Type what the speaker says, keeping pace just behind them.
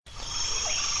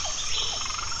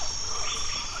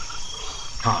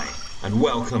Hi, and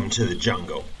welcome to the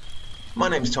jungle. My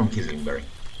name's Tom Kislingbury.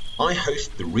 I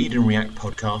host the Read and React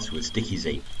podcast with Sticky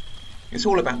Z. It's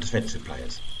all about defensive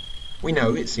players. We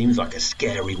know it seems like a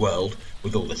scary world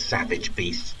with all the savage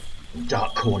beasts and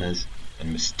dark corners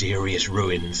and mysterious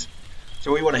ruins.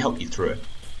 So we want to help you through it.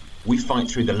 We fight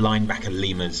through the linebacker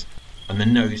lemurs and the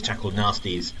nose tackle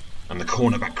nasties and the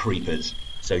cornerback creepers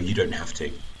so you don't have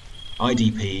to.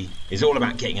 IDP is all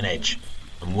about getting an edge,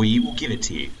 and we will give it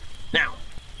to you. Now,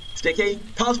 Sticky,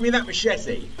 pass me that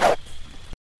machete.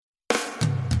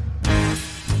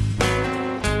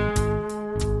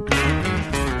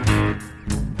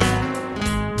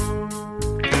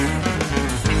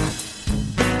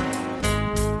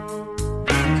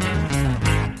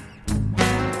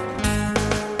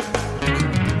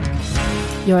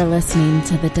 You're listening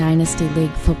to the Dynasty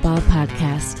League Football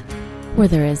Podcast, where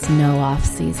there is no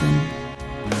off-season.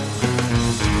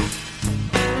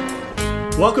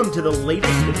 Welcome to the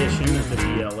latest edition of the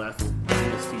DLF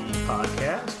Dynasty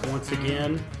Podcast. Once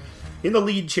again, in the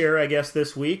lead chair, I guess,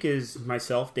 this week is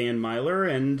myself, Dan Myler,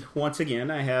 and once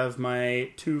again, I have my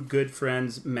two good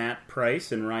friends, Matt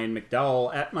Price and Ryan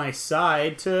McDowell, at my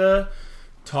side to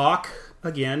talk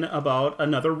again about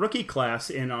another rookie class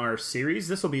in our series.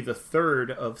 This will be the third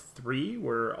of three.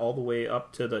 We're all the way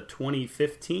up to the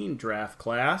 2015 draft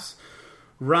class.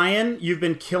 Ryan, you've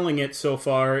been killing it so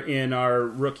far in our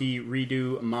rookie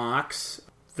redo mocks.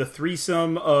 The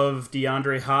threesome of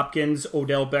DeAndre Hopkins,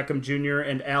 Odell Beckham Jr.,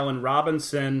 and Allen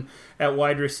Robinson at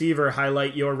wide receiver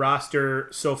highlight your roster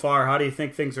so far. How do you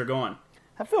think things are going?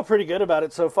 I feel pretty good about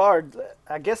it so far.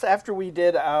 I guess after we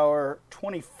did our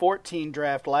 2014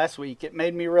 draft last week, it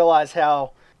made me realize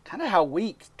how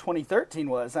weak 2013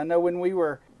 was. I know when we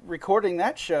were recording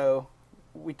that show,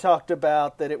 we talked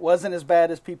about that it wasn't as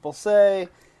bad as people say,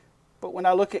 but when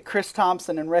I look at Chris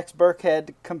Thompson and Rex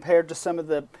Burkhead compared to some of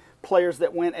the players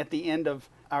that went at the end of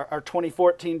our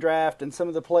 2014 draft and some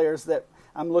of the players that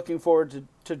I'm looking forward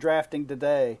to drafting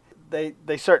today,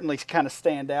 they certainly kind of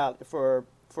stand out for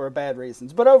bad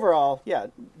reasons. But overall, yeah,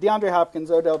 DeAndre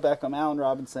Hopkins, Odell Beckham, Allen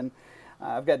Robinson.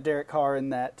 I've got Derek Carr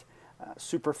in that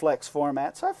super flex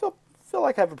format, so I feel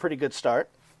like I have a pretty good start.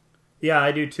 Yeah,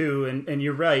 I do too, and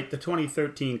you're right. The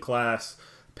 2013 class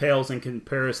pales in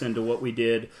comparison to what we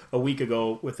did a week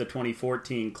ago with the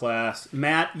 2014 class.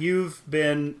 Matt, you've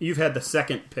had the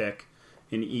second pick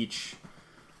in each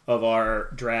of our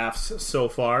drafts so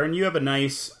far, and you have a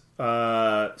nice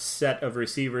set of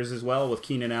receivers as well with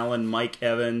Keenan Allen, Mike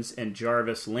Evans, and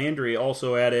Jarvis Landry.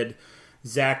 Also added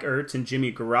Zach Ertz and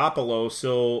Jimmy Garoppolo,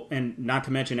 so, and not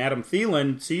to mention Adam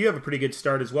Thielen, so you have a pretty good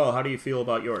start as well. How do you feel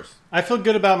about yours? I feel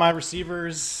good about my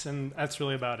receivers, and that's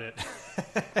really about it.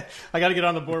 I got to get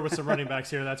on the board with some running backs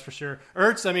here, that's for sure.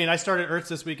 Ertz, I started Ertz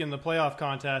this week in the playoff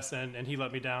contest, and he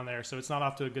let me down there, so it's not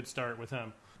off to a good start with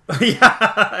him.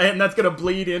 Yeah, and that's going to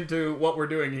bleed into what we're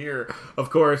doing here, of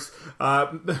course.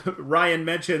 Ryan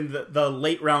mentioned the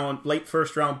late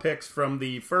first round picks from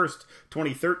the first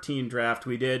 2013 draft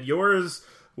we did. Yours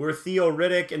were Theo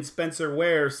Riddick and Spencer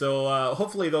Ware, so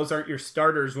hopefully those aren't your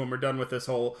starters when we're done with this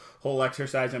whole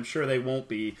exercise. I'm sure they won't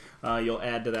be. You'll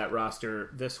add to that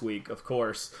roster this week, of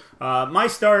course. My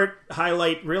start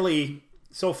highlight really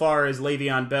so far is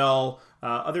Le'Veon Bell.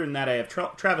 Other than that, I have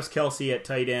Travis Kelce at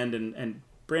tight end and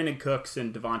Brandon Cooks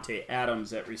and Devontae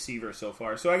Adams at receiver so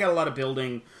far. So I got a lot of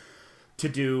building to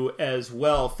do as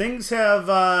well. Things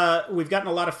have, we've gotten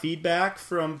a lot of feedback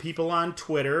from people on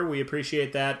Twitter. We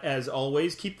appreciate that as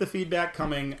always. Keep the feedback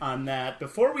coming on that.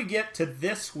 Before we get to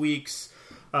this week's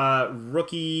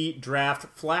rookie draft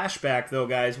flashback, though,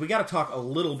 guys, we got to talk a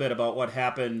little bit about what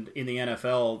happened in the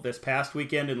NFL this past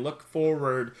weekend and look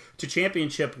forward to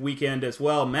championship weekend as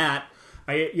well. Matt,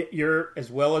 you're, as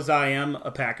well as I am,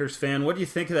 a Packers fan. What do you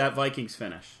think of that Vikings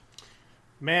finish?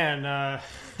 Man,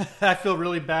 I feel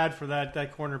really bad for that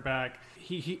cornerback.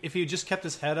 He if he just kept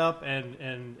his head up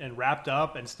and wrapped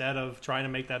up instead of trying to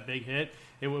make that big hit,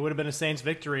 it would have been a Saints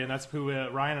victory, and that's who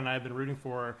Ryan and I have been rooting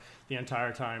for the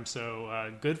entire time.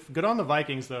 So good on the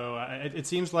Vikings, though. It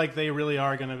seems like they really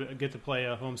are going to get to play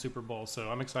a home Super Bowl, so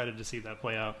I'm excited to see that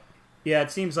play out. Yeah,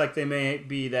 it seems like they may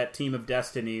be that team of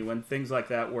destiny when things like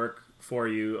that work for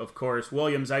you, of course.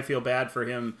 Williams, I feel bad for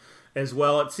him as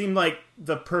well. It seemed like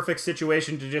the perfect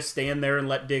situation to just stand there and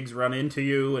let Diggs run into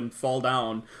you and fall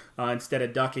down instead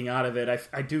of ducking out of it.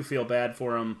 I do feel bad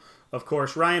for him, of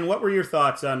course. Ryan, what were your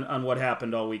thoughts on what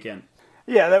happened all weekend?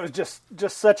 Yeah, that was just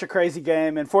such a crazy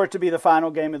game, and for it to be the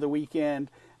final game of the weekend,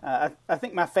 I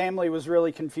think my family was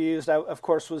really confused. I, of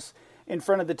course, was in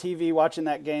front of the TV watching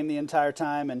that game the entire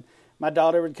time, and my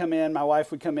daughter would come in, my wife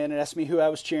would come in and ask me who I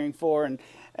was cheering for, and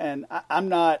I'm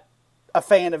not a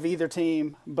fan of either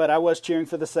team, but I was cheering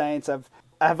for the Saints.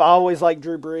 I've always liked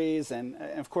Drew Brees, and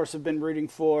of course have been rooting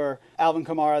for Alvin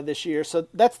Kamara this year. So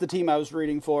that's the team I was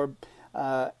rooting for.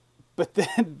 But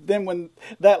then when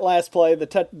that last play,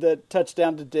 the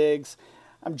touchdown to Diggs,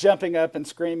 I'm jumping up and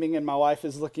screaming, and my wife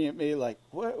is looking at me like,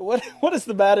 "What is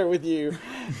the matter with you?"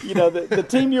 You know, the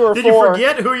team you were Did for. Did you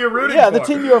forget who you're rooting for? Yeah, the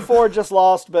team you were for just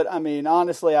lost. But I mean,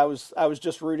 honestly, I was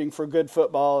just rooting for good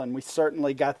football, and we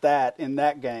certainly got that in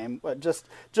that game. But just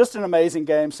an amazing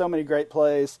game. So many great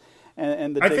plays.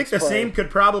 And I think the same could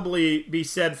probably be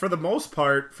said for the most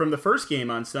part from the first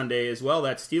game on Sunday as well.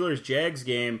 That Steelers-Jags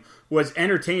game was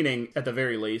entertaining at the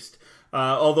very least.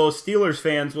 Although Steelers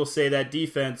fans will say that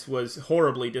defense was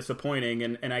horribly disappointing,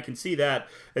 and I can see that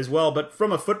as well. But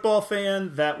from a football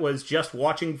fan that was just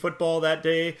watching football that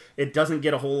day, it doesn't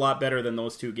get a whole lot better than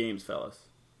those two games, fellas.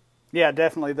 Yeah,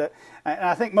 definitely. And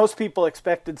I think most people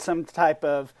expected some type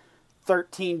of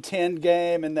 13-10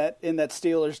 game in that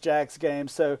Steelers-Jags game.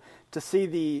 So to see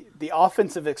the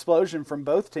offensive explosion from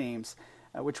both teams,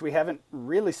 which we haven't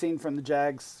really seen from the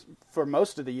Jags for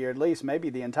most of the year, at least maybe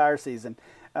the entire season,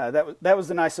 that was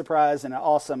a nice surprise and an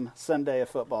awesome Sunday of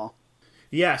football.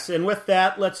 Yes, and with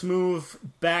that, let's move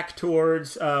back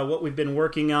towards what we've been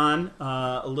working on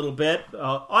a little bit.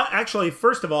 Actually,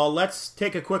 first of all, let's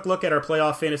take a quick look at our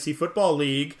Playoff Fantasy Football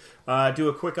League, do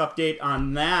a quick update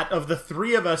on that. Of the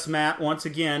three of us, Matt, once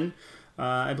again,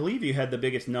 I believe you had the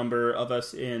biggest number of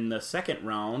us in the second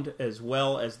round as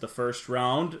well as the first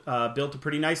round. Built a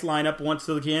pretty nice lineup once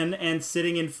again and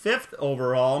sitting in fifth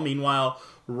overall. Meanwhile,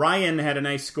 Ryan had a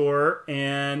nice score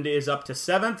and is up to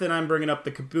seventh, and I'm bringing up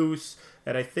the caboose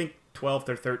at, I think, 12th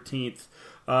or 13th.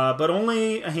 But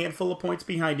only a handful of points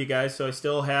behind you guys, so I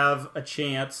still have a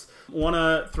chance. Want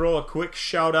to throw a quick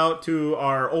shout out to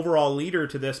our overall leader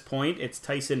to this point. It's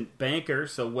Tyson Banker,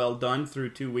 so well done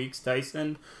through 2 weeks,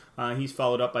 Tyson. He's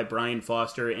followed up by Brian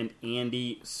Foster and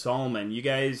Andy Solomon. You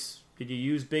guys, did you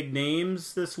use big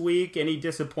names this week? Any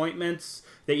disappointments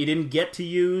that you didn't get to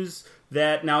use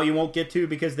that now you won't get to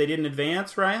because they didn't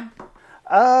advance, Ryan?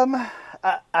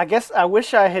 I guess I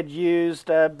wish I had used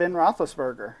Ben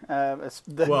Roethlisberger.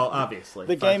 Obviously.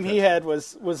 The game he had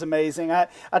was amazing.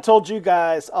 I told you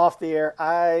guys off the air,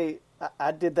 I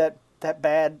did that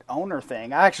bad owner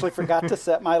thing. I actually forgot to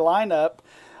set my lineup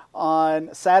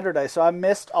on Saturday, so I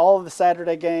missed all of the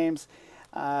Saturday games.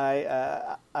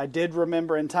 I did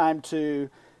remember in time to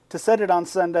set it on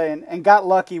Sunday and got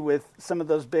lucky with some of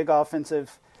those big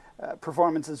offensive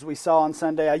performances we saw on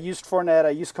Sunday. I used Fournette, I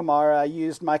used Kamara, I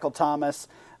used Michael Thomas,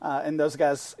 and those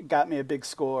guys got me a big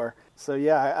score. So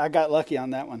yeah, I got lucky on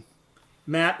that one.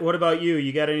 Matt, what about you?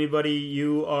 You got anybody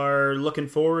you are looking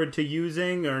forward to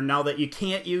using, or now that you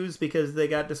can't use because they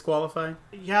got disqualified?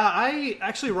 Yeah,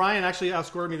 Ryan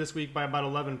outscored me this week by about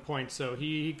 11 points, so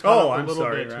he caught up a little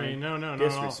bit to me. No,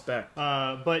 disrespect.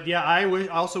 But yeah, I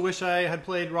also wish I had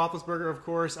played Roethlisberger. Of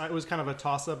course, it was kind of a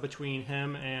toss-up between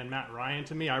him and Matt Ryan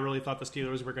to me. I really thought the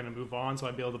Steelers were going to move on, so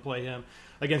I'd be able to play him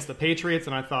against the Patriots,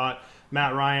 and I thought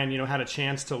Matt Ryan, had a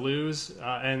chance to lose,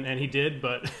 and he did,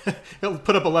 but he'll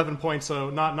put up 11 points, so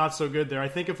not so good there. I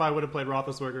think if I would have played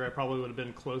Roethlisberger, I probably would have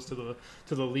been close to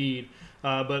the lead.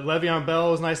 But Le'Veon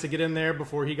Bell was nice to get in there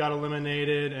before he got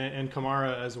eliminated, and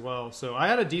Kamara as well. So I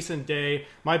had a decent day.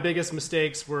 My biggest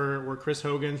mistakes were Chris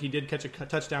Hogan. He did catch a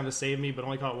touchdown to save me, but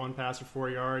only caught one pass for 4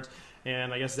 yards.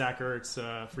 And I guess Zach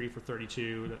Ertz free for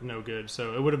 32, no good.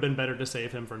 So it would have been better to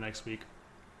save him for next week.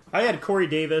 I had Corey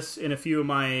Davis in a few of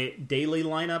my daily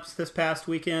lineups this past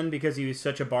weekend because he was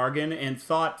such a bargain, and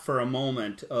thought for a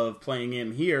moment of playing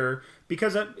him here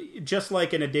because just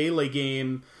like in a daily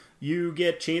game, you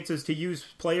get chances to use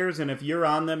players, and if you're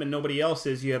on them and nobody else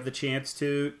is, you have the chance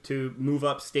to move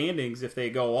up standings if they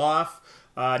go off.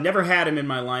 Never had him in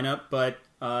my lineup, but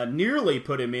nearly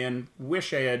put him in.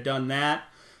 Wish I had done that.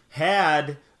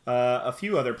 Had a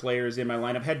few other players in my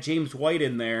lineup. Had James White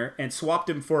in there and swapped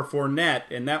him for Fournette,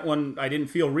 and that one I didn't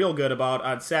feel real good about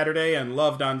on Saturday and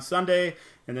loved on Sunday.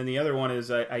 And then the other one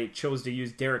is I chose to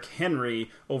use Derrick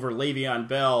Henry over Le'Veon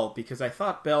Bell because I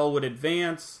thought Bell would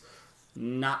advance.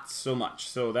 Not so much.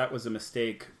 So that was a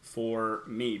mistake for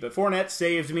me. But Fournette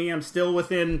saved me. I'm still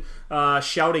within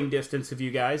shouting distance of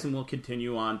you guys, and we'll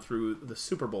continue on through the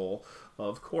Super Bowl,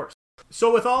 of course.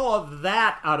 So with all of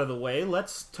that out of the way,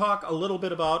 let's talk a little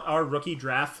bit about our rookie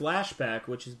draft flashback,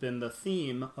 which has been the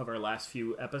theme of our last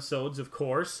few episodes, of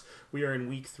course. We are in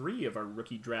week 3 of our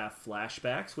rookie draft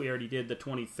flashbacks. We already did the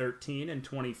 2013 and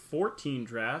 2014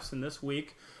 drafts, and this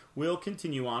week we'll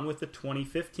continue on with the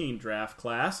 2015 draft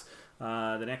class.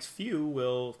 The next few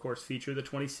will, of course, feature the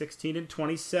 2016 and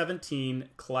 2017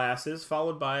 classes,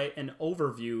 followed by an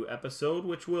overview episode,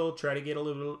 which will try to get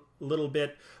a little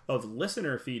bit of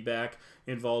listener feedback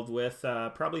involved with.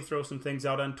 Probably throw some things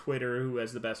out on Twitter, who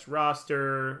has the best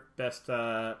roster, best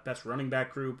running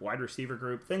back group, wide receiver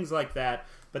group, things like that.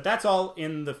 But that's all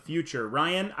in the future.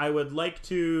 Ryan, I would like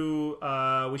to,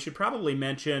 we should probably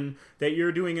mention that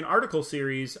you're doing an article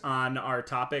series on our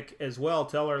topic as well.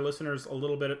 Tell our listeners a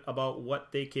little bit about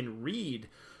what they can read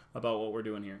about what we're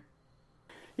doing here.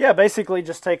 Yeah, basically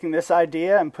just taking this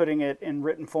idea and putting it in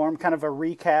written form, kind of a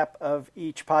recap of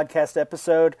each podcast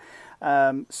episode.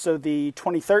 So the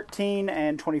 2013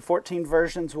 and 2014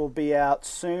 versions will be out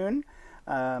soon.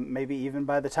 Maybe even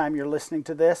by the time you're listening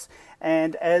to this.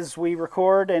 And as we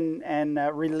record and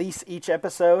release each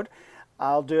episode,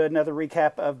 I'll do another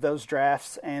recap of those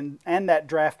drafts and that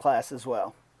draft class as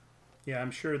well. Yeah,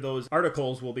 I'm sure those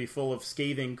articles will be full of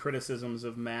scathing criticisms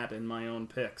of Matt and my own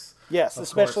picks. Yes,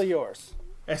 especially yours.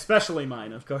 Especially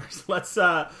mine, of course. Let's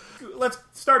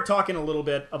start talking a little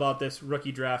bit about this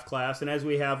rookie draft class. And as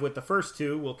we have with the first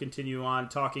two, we'll continue on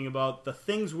talking about the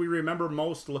things we remember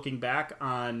most looking back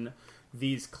on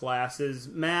these classes.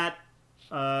 Matt,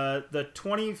 the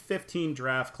 2015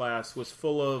 draft class was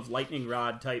full of lightning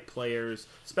rod type players,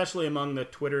 especially among the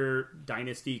Twitter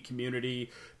dynasty community.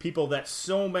 Players that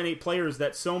so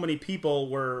many people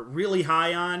were really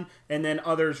high on and then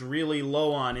others really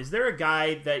low on. Is there a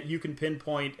guy that you can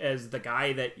pinpoint as the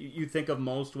guy that you think of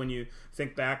most when you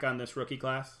think back on this rookie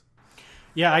class?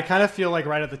 Yeah, I kind of feel like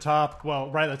right at the top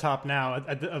now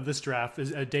of this draft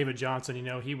is David Johnson. You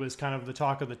know, he was kind of the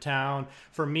talk of the town.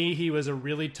 For me, he was a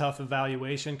really tough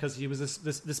evaluation because he was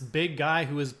this big guy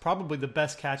who was probably the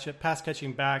best pass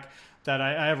catching back that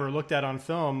I ever looked at on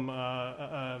film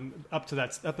up to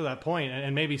that point,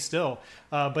 and maybe still.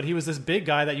 But he was this big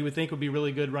guy that you would think would be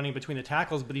really good running between the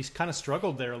tackles, but he's kind of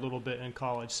struggled there a little bit in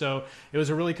college. So it was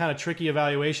a really kind of tricky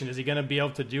evaluation. Is he going to be able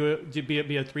to do it, to be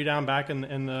a 3-down back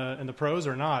in the pros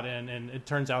or not? And it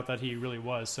turns out that he really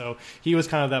was. So he was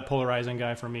kind of that polarizing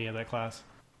guy for me in that class.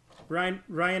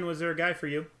 Ryan, was there a guy for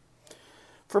you?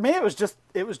 For me, it was just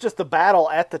the battle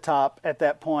at the top at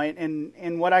that point,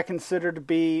 in what I consider to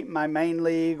be my main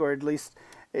league, or at least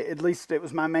it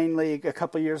was my main league a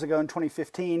couple of years ago in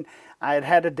 2015. I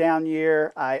had a down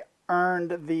year. I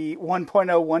earned the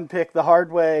 1.01 pick the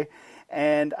hard way,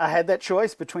 and I had that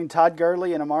choice between Todd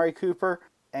Gurley and Amari Cooper,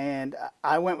 and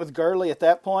I went with Gurley at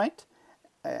that point.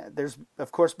 There's,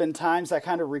 of course, been times I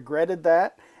kind of regretted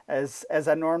that, as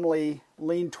I normally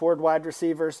lean toward wide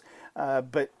receivers.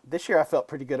 But this year I felt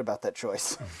pretty good about that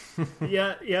choice. For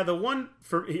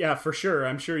sure.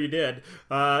 I'm sure you did.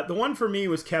 The one for me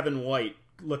was Kevin White,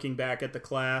 looking back at the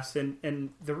class. And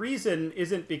the reason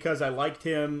isn't because I liked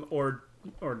him or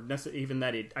even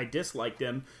that I disliked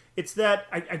him. It's that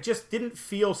I just didn't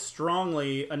feel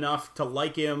strongly enough to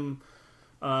like him,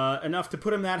 enough to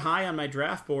put him that high on my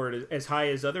draft board, as high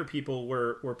as other people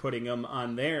were putting him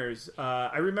on theirs.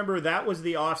 I remember that was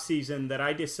the offseason that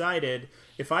I decided,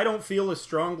 if I don't feel as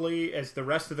strongly as the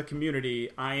rest of the community,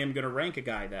 I am going to rank a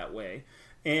guy that way.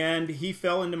 And he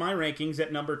fell into my rankings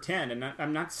at number 10. And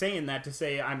I'm not saying that to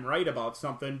say I'm right about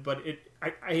something, but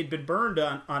I had been burned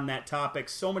on that topic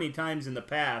so many times in the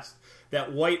past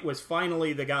that White was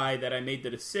finally the guy that I made the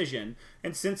decision.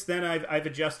 And since then, I've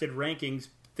adjusted rankings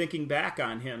thinking back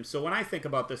on him. So when I think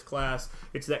about this class,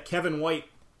 it's that Kevin White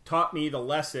taught me the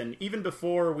lesson, even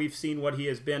before we've seen what he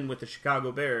has been with the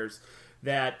Chicago Bears,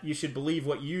 that you should believe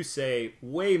what you say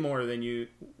way more than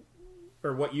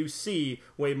what you see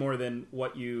way more than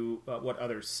what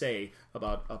others say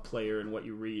about a player and what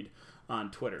you read on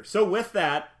Twitter. So with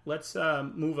that, let's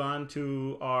move on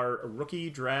to our rookie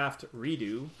draft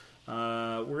redo.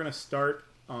 We're going to start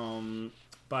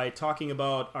by talking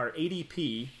about our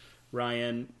ADP.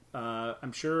 Ryan,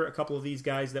 I'm sure a couple of these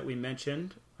guys that we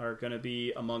mentioned are going to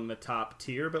be among the top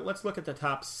tier, but let's look at the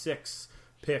top 6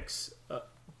 picks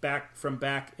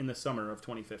back in the summer of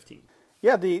 2015.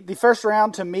 Yeah, the first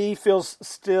round to me feels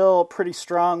still pretty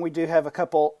strong. We do have a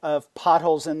couple of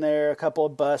potholes in there, a couple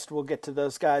of busts. We'll get to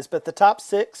those guys. But the top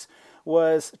 6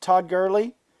 was Todd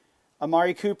Gurley,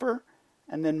 Amari Cooper,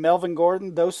 and then Melvin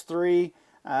Gordon. Those 3,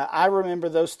 I remember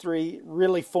those 3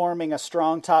 really forming a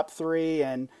strong top 3,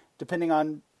 and depending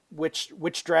on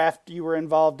which draft you were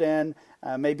involved in,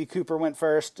 maybe Cooper went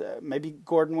first, maybe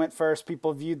Gordon went first.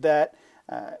 People viewed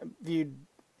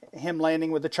him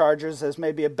landing with the Chargers as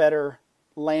maybe a better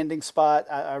landing spot.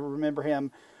 I remember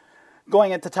him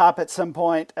going at the top at some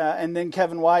point. And then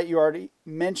Kevin White, you already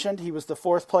mentioned, he was the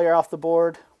 4th player off the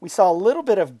board. We saw a little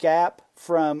bit of gap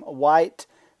from White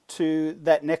to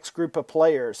that next group of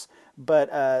players, but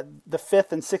the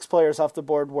fifth and sixth players off the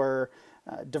board were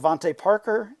Devontae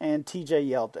Parker and TJ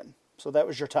Yeldon. So that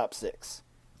was your top 6.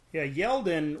 Yeah,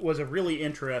 Yeldon was a really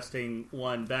interesting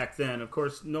one back then. Of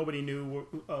course, nobody knew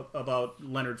about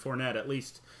Leonard Fournette, at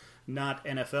least not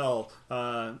NFL,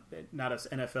 not as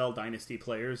NFL dynasty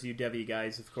players. You Devy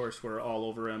guys, of course, were all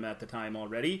over him at the time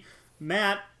already.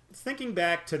 Matt, thinking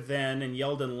back to then and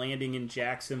Yeldon landing in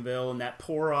Jacksonville and that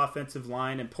poor offensive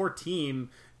line and poor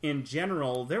team in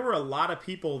general, there were a lot of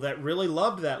people that really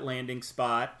loved that landing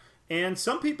spot, and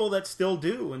some people that still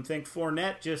do and think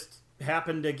Fournette just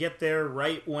happened to get there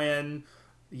right when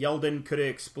Yeldon could have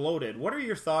exploded. What are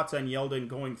your thoughts on Yeldon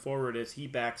going forward as he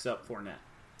backs up Fournette?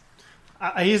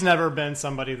 He's never been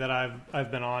somebody that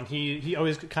I've been on. He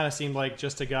always kind of seemed like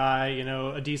just a guy,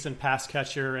 a decent pass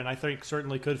catcher, and I think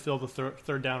certainly could fill the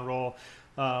third down role.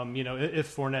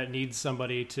 If Fournette needs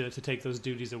somebody to take those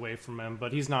duties away from him,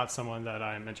 but he's not someone that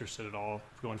I'm interested at all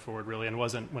going forward, really, and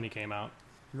wasn't when he came out.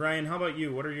 Ryan, how about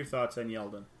you? What are your thoughts on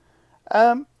Yeldon?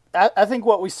 I think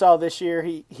what we saw this year,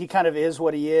 he kind of is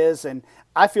what he is, and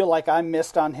I feel like I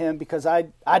missed on him because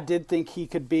I did think he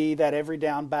could be that every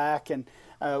down back, and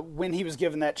when he was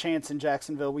given that chance in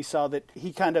Jacksonville, we saw that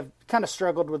he kind of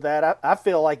struggled with that. I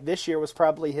feel like this year was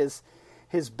probably his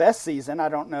best season. I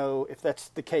don't know if that's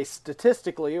the case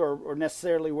statistically or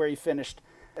necessarily where he finished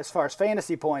as far as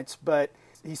fantasy points, but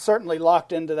he certainly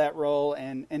locked into that role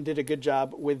and did a good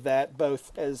job with that,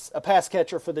 both as a pass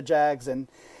catcher for the Jags and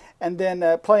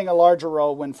then playing a larger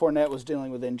role when Fournette was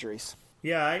dealing with injuries.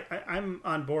 Yeah, I'm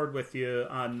on board with you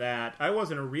on that. I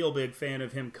wasn't a real big fan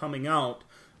of him coming out,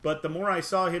 but the more I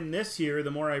saw him this year, the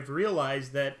more I've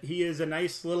realized that he is a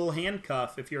nice little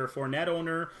handcuff if you're a Fournette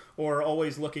owner or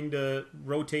always looking to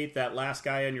rotate that last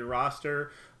guy on your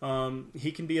roster.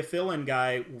 He can be a fill-in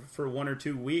guy for 1 or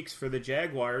 2 weeks for the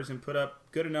Jaguars and put up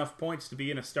good enough points to be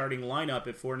in a starting lineup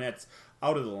if Fournette's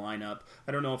out of the lineup.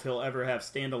 I don't know if he'll ever have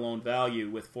standalone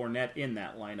value with Fournette in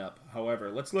that lineup.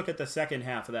 However, let's look at the second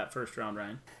half of that first round,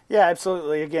 Ryan. Yeah,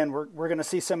 absolutely. Again, we're going to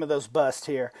see some of those busts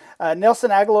here.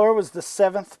 Nelson Aguilar was the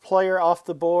 7th player off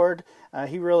the board.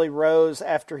 He really rose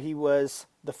after he was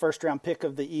the first-round pick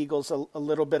of the Eagles. A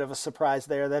little bit of a surprise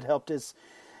there. That helped his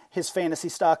fantasy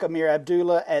stock. Amir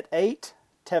Abdullah at 8,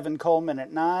 Tevin Coleman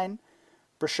at 9.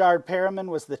 Brashard Perriman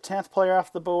was the 10th player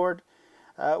off the board.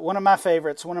 One of my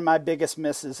favorites, one of my biggest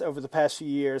misses over the past few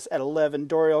years at 11,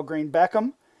 Dorial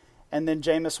Green-Beckham, and then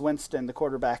Jameis Winston, the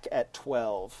quarterback, at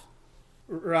 12.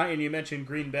 Ryan, you mentioned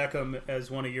Green-Beckham as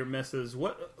one of your misses.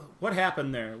 What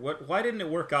happened there? Why didn't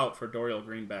it work out for Dorial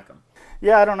Green-Beckham?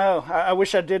 Yeah, I don't know. I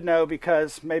wish I did know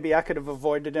because maybe I could have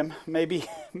avoided him. Maybe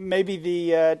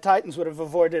the Titans would have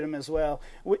avoided him as well.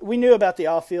 We knew about the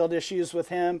off-field issues with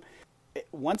him.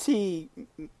 Once he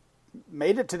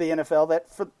made it to the NFL, that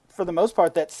for the most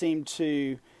part, that seemed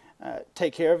to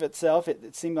take care of itself.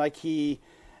 It seemed like he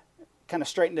kind of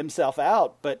straightened himself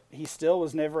out, but he still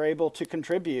was never able to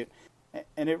contribute.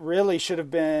 And it really should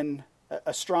have been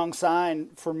a strong sign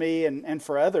for me and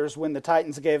for others when the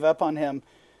Titans gave up on him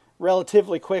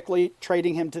relatively quickly,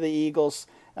 trading him to the Eagles.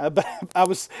 But I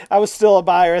was still a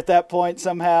buyer at that point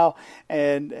somehow,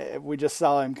 and we just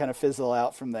saw him kind of fizzle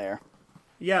out from there.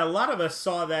 Yeah, a lot of us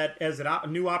saw that as a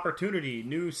new opportunity,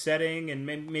 new setting, and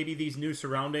maybe these new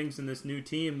surroundings and this new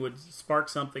team would spark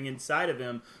something inside of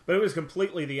him. But it was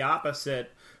completely the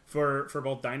opposite for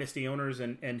both dynasty owners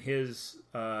and his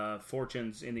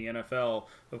fortunes in the NFL.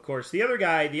 Of course, the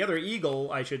other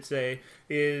Eagle, I should say,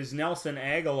 is Nelson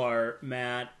Aguilar,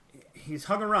 Matt. He's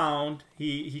hung around.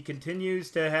 He continues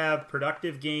to have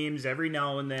productive games every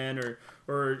now and then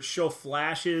or show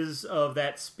flashes of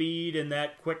that speed and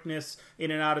that quickness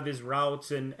in and out of his routes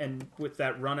and with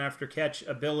that run after catch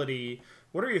ability.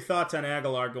 What are your thoughts on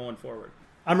Aguilar going forward?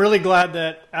 I'm really glad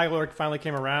that Aguilar finally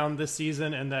came around this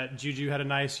season and that Juju had a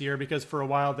nice year because for a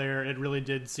while there it really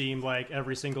did seem like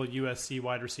every single USC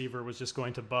wide receiver was just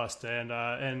going to bust. And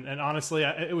honestly,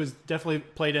 it was definitely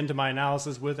played into my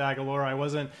analysis with Aguilar. I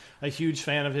wasn't a huge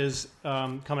fan of his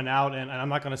coming out, and I'm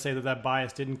not going to say that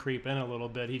bias didn't creep in a little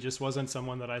bit. He just wasn't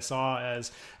someone that I saw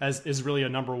as is really a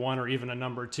number 1 or even a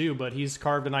number 2, but he's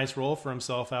carved a nice role for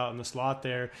himself out in the slot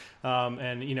there.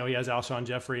 And he has Alshon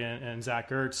Jeffrey and Zach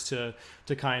Ertz to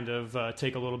kind of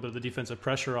take a little bit of the defensive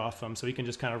pressure off him, so he can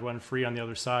just kind of run free on the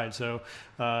other side. So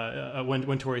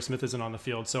when Torrey Smith isn't on the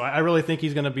field, so I really think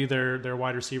he's going to be their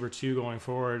wide receiver 2 going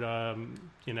forward.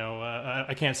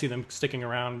 I can't see them sticking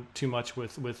around too much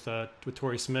with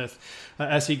Torrey Smith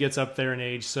as he gets up there in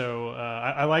age. So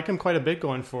I like him quite a bit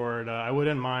going forward. I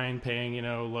wouldn't mind paying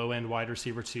low end wide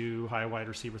receiver 2, high wide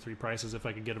receiver 3 prices if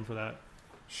I could get him for that.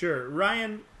 Sure,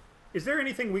 Ryan. Is there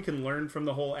anything we can learn from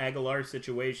the whole Aguilar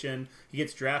situation? He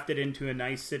gets drafted into a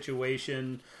nice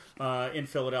situation in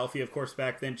Philadelphia. Of course,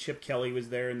 back then Chip Kelly was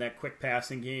there in that quick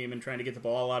passing game and trying to get the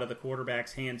ball out of the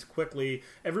quarterback's hands quickly.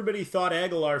 Everybody thought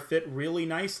Aguilar fit really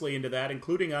nicely into that,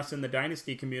 including us in the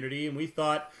Dynasty community, and we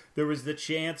thought there was the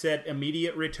chance at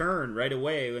immediate return right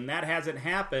away, and that hasn't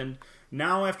happened.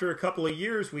 Now, after a couple of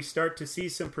years, we start to see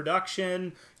some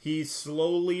production. He's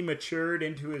slowly matured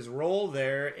into his role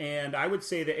there, and I would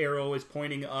say the arrow is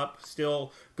pointing up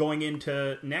still going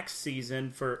into next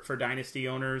season for Dynasty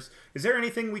owners. Is there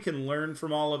anything we can learn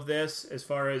from all of this as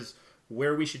far as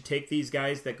where we should take these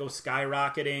guys that go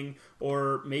skyrocketing,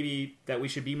 or maybe that we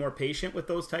should be more patient with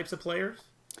those types of players?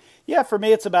 Yeah, for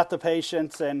me, it's about the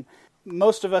patience, and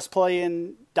most of us play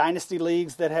in Dynasty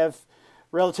leagues that have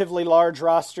relatively large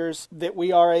rosters, that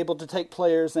we are able to take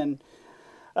players and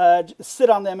sit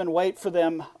on them and wait for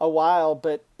them a while.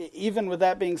 But even with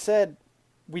that being said,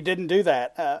 we didn't do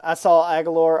that. I saw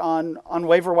Aguilar on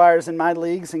waiver wires in my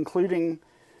leagues, including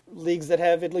leagues that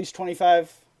have at least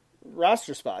 25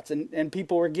 roster spots, and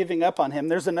people were giving up on him.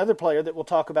 There's another player that we'll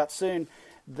talk about soon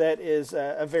that is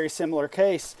a very similar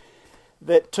case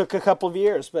that took a couple of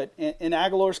years. But in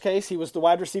Aguilar's case, he was the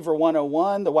wide receiver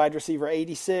 101, the wide receiver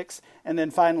 86, and then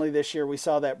finally this year we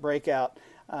saw that breakout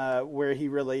where he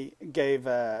really gave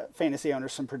fantasy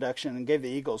owners some production and gave the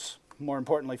Eagles, more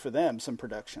importantly for them, some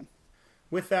production.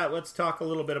 With that, let's talk a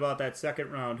little bit about that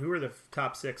second round. Who are the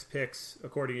top 6 picks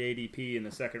according to ADP in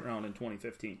the second round in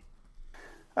 2015?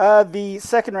 The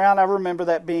second round, I remember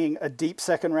that being a deep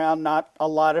second round, not a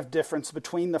lot of difference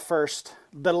between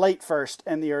the late first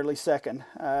and the early second.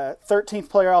 13th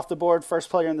player off the board, first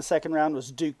player in the second round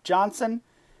was Duke Johnson.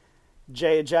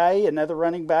 Ajayi, another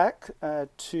running back,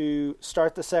 to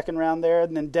start the second round there.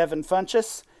 And then Devin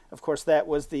Funchess. Of course, that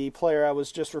was the player I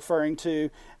was just referring to.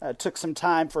 Took some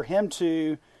time for him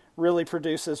to really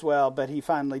produce as well, but he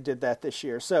finally did that this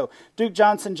year. So Duke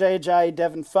Johnson, Ajayi,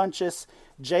 Devin Funchess.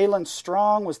 Jalen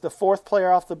Strong was the 4th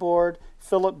player off the board,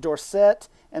 Philip Dorsett,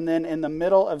 and then in the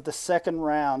middle of the second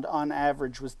round on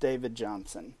average was David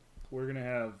Johnson. We're going to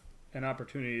have an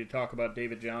opportunity to talk about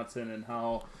David Johnson and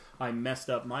how I messed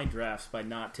up my drafts by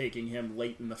not taking him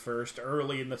late in the first,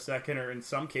 early in the second, or in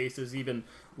some cases even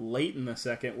late in the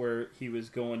second where he was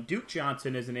going. Duke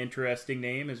Johnson is an interesting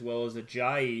name, as well as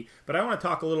Ajayi. But I want to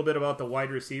talk a little bit about the wide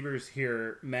receivers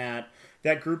here, Matt.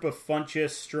 That group of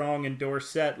Funchess, Strong, and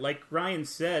Dorsett, like Ryan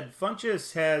said,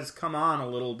 Funchess has come on a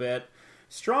little bit.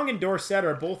 Strong and Dorsett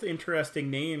are both interesting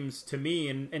names to me,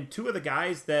 and two of the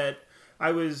guys that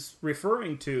I was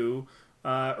referring to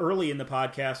early in the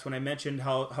podcast when I mentioned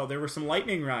how there were some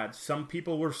lightning rods. Some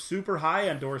people were super high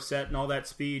on Dorsett and all that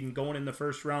speed and going in the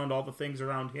first round, all the things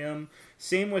around him.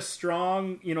 Same with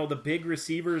Strong, the big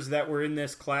receivers that were in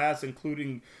this class,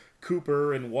 including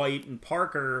Cooper and White and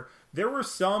Parker. There were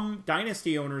some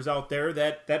Dynasty owners out there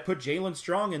that put Jalen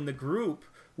Strong in the group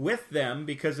with them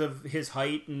because of his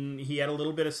height, and he had a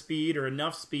little bit of speed or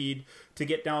enough speed to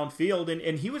get downfield,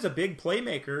 and he was a big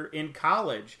playmaker in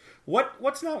college.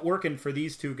 What's not working for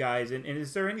these two guys, and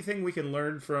is there anything we can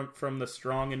learn from the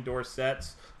Strong and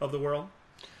Dorsetts of the world?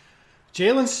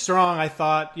 Jalen Strong, I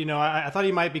thought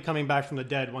he might be coming back from the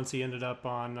dead once he ended up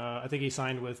on, I think he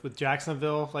signed with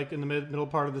Jacksonville, like in the middle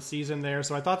part of the season there.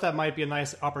 So I thought that might be a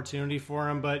nice opportunity for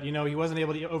him, but, he wasn't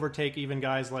able to overtake even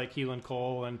guys like Keelan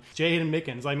Cole and Jaden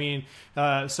Mickens. I mean,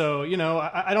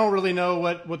 I don't really know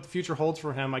what the future holds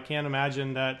for him. I can't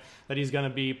imagine that he's going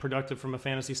to be productive from a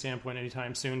fantasy standpoint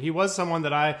anytime soon. He was someone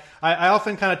that I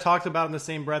often kind of talked about in the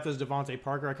same breath as Devontae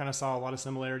Parker. I kind of saw a lot of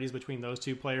similarities between those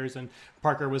two players, and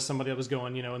Parker was somebody that was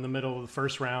going, in the middle of the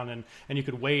first round, and you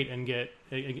could wait and get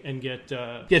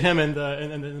him in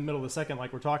the middle of the second,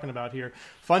 like we're talking about here.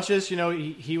 Funchess,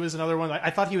 he was another one. I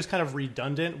thought he was kind of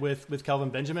redundant with Kelvin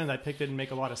Benjamin. That pick didn't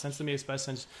make a lot of sense to me,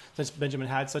 especially since Benjamin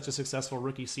had such a successful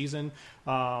rookie season.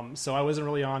 So I wasn't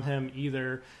really on him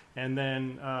either. And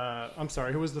then, I'm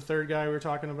sorry, who was the third guy we were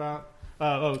talking about?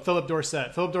 Philip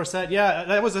Dorsett. Philip Dorsett, yeah,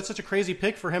 that's such a crazy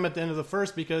pick for him at the end of the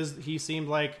first, because he seemed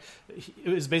like it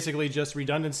was basically just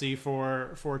redundancy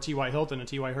for T.Y. Hilton, and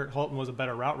T.Y. Hilton was a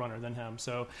better route runner than him.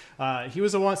 So he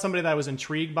was somebody that I was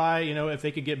intrigued by. If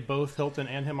they could get both Hilton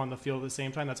and him on the field at the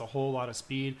same time, that's a whole lot of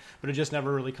speed, but it just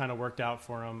never really kind of worked out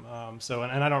for him.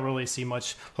 And I don't really see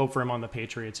much hope for him on the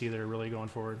Patriots either, really going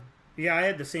forward. Yeah, I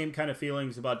had the same kind of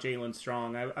feelings about Jalen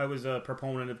Strong. I was a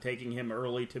proponent of taking him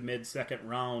early to mid-second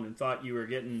round and thought you were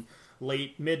getting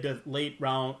mid to late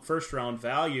round, first round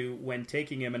value when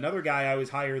taking him. Another guy I was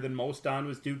higher than most on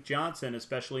was Duke Johnson,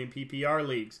 especially in PPR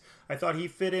leagues. I thought he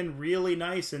fit in really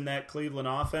nice in that Cleveland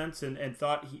offense and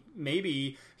thought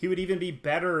maybe he would even be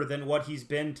better than what he's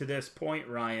been to this point,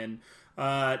 Ryan.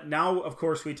 Now, of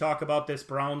course, we talk about this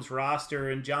Browns roster,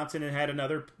 and Johnson had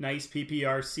another nice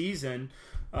PPR season,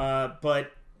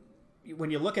 but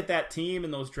when you look at that team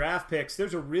and those draft picks,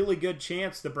 there's a really good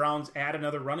chance the Browns add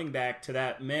another running back to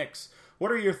that mix.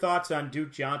 What are your thoughts on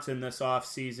Duke Johnson this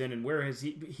offseason, and where has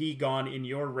he gone in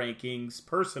your rankings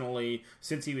personally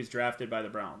since he was drafted by the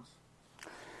Browns?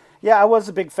 Yeah, I was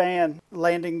a big fan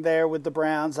landing there with the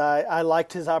Browns. I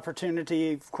liked his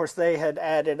opportunity. Of course, they had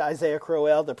added Isaiah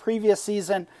Crowell the previous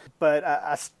season, but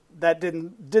that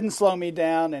didn't slow me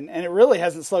down, and it really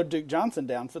hasn't slowed Duke Johnson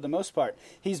down for the most part.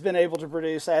 He's been able to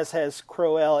produce, as has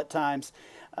Crowell at times.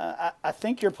 I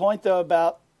think your point, though,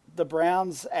 about the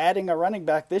Browns adding a running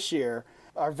back this year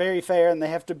are very fair, and they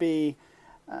have to be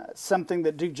something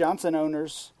that Duke Johnson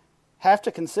owners have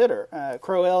to consider.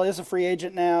 Crowell is a free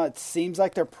agent now. It seems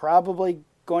like they're probably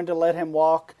going to let him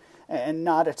walk and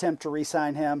not attempt to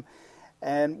re-sign him.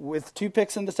 And with 2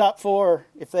 picks in the top 4,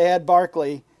 if they add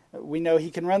Barkley, we know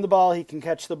he can run the ball, he can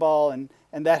catch the ball, and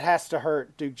that has to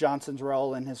hurt Duke Johnson's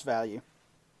role and his value.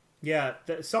 Yeah,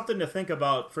 something to think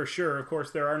about for sure. Of course,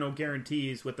 there are no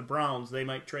guarantees with the Browns. They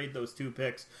might trade those 2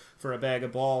 picks for a bag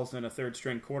of balls and a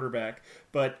third-string quarterback.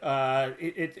 But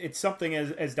it's something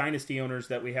as dynasty owners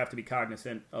that we have to be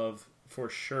cognizant of for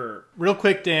sure. Real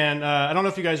quick, Dan, I don't know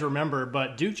if you guys remember,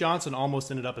 but Duke Johnson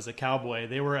almost ended up as a Cowboy.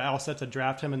 They were all set to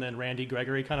draft him, and then Randy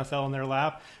Gregory kind of fell in their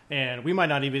lap, and we might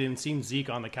not even seen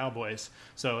Zeke on the Cowboys.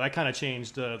 So that kind of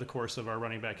changed the course of our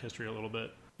running back history a little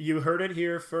bit. You heard it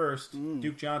here first.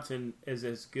 Duke Johnson is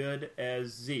as good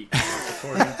as Zeke,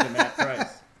 according to Matt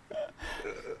Price.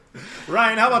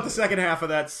 Ryan, how about the second half of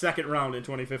that second round in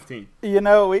 2015? You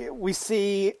know, we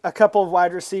see a couple of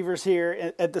wide receivers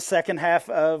here at the second half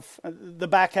of the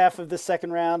back half of the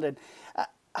second round. And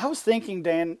I was thinking,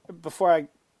 Dan, before I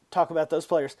talk about those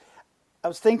players, I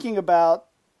was thinking about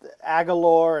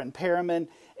Aguilar and Perriman.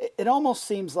 It almost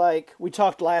seems like we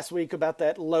talked last week about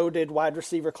that loaded wide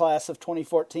receiver class of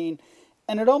 2014.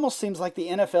 And it almost seems like the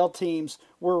NFL teams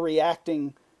were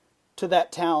reacting to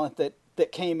that talent that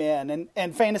came in.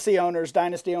 And fantasy owners,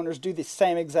 dynasty owners do the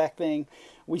same exact thing.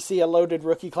 We see a loaded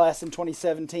rookie class in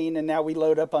 2017, and now we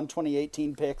load up on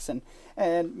 2018 picks.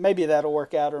 And maybe that'll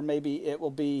work out, or maybe it will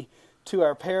be to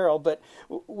our peril. But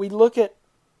we look at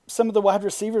some of the wide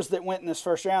receivers that went in this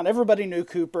first round. Everybody knew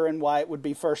Cooper and White would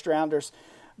be first rounders.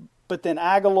 But then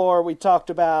Aguilar, we talked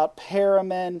about,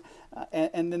 Perriman,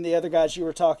 and then the other guys you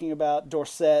were talking about,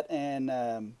 Dorsett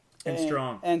and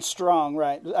Strong. And Strong,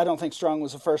 right. I don't think Strong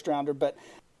was a first rounder, but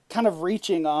kind of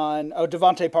reaching on,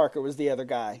 Devontae Parker was the other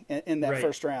guy in that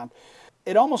first round.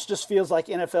 It almost just feels like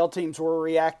NFL teams were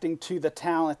reacting to the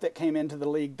talent that came into the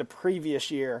league the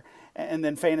previous year, and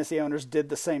then fantasy owners did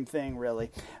the same thing, really.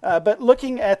 But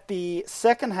looking at the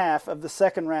second half of the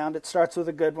second round, it starts with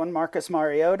a good one. Marcus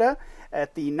Mariota as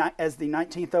the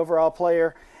 19th overall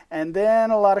player, and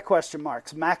then a lot of question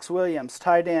marks. Maxx Williams,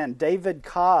 tight end. David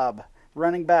Cobb,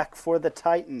 running back for the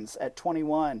Titans at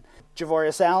 21.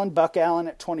 Javorius Allen, Buck Allen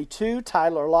at 22.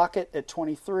 Tyler Lockett at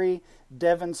 23.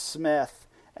 Devin Smith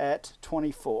at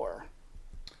 24.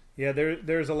 Yeah,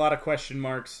 there's a lot of question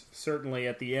marks certainly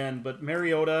at the end, but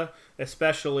Mariota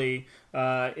especially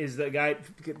is the guy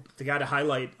to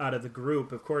highlight out of the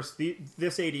group. Of course,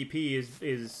 this ADP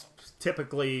is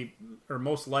typically or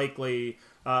most likely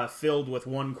filled with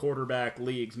one quarterback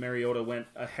leagues. Mariota went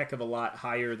a heck of a lot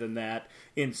higher than that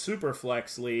in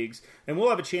Superflex leagues. And we'll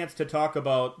have a chance to talk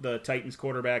about the Titans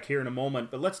quarterback here in a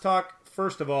moment. But let's talk,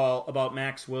 first of all, about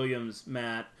Maxx Williams,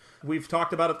 Matt. We've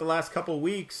talked about it the last couple of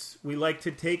weeks. We like to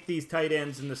take these tight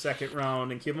ends in the second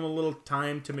round and give them a little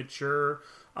time to mature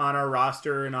on our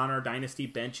roster and on our dynasty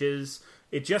benches.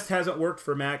 It just hasn't worked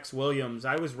for Maxx Williams.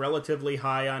 I was relatively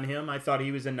high on him. I thought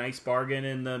he was a nice bargain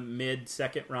in the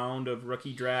mid-second round of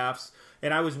rookie drafts,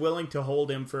 and I was willing to hold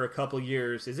him for a couple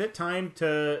years. Is it time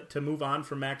to move on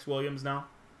from Maxx Williams now?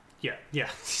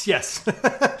 Yes.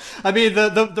 I mean,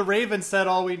 the Ravens said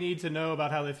all we need to know about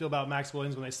how they feel about Maxx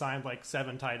Williams when they signed like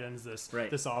 7 tight ends this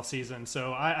offseason.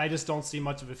 So I just don't see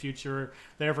much of a future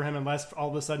there for him unless all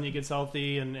of a sudden he gets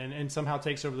healthy and somehow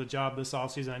takes over the job this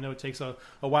offseason. I know it takes a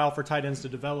while for tight ends to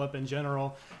develop in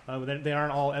general. They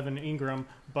aren't all Evan Ingram,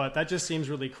 but that just seems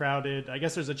really crowded. I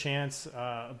guess there's a chance,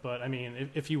 but I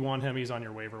mean, if you want him, he's on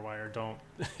your waiver wire. Don't,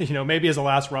 maybe as a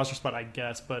last roster spot, I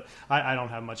guess, but I don't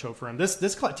have much hope for him.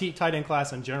 This SEC tight end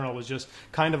class in general was just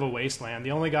kind of a wasteland.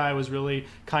 The only guy I was really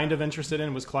kind of interested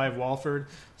in was Clive Walford.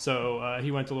 So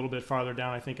he went a little bit farther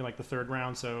down, I think, in like the third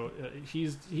round. So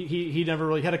he never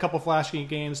really had a couple flash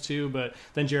games too, but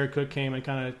then Jared Cook came and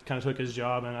kind of took his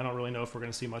job, and I don't really know if we're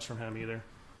going to see much from him either.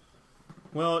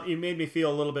 Well, you made me feel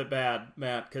a little bit bad,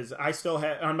 Matt, because I still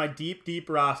have, on my deep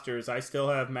rosters, I still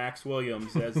have Maxx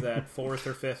Williams as that fourth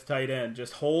or fifth tight end,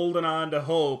 just holding on to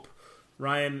hope.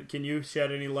 Ryan, can you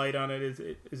shed any light on it?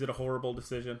 Is it a horrible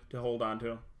decision to hold on to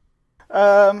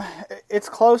him? It's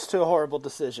close to a horrible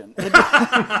decision.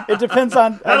 It depends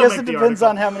on. I guess it depends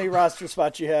on how many roster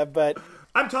spots you have, but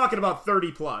I'm talking about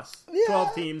 30 plus,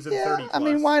 12 teams and 30 plus. I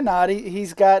mean, why not?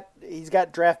 He's got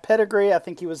draft pedigree. I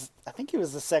think he was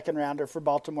the second rounder for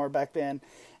Baltimore back then,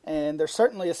 and there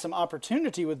certainly is some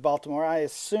opportunity with Baltimore. I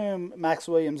assume Maxx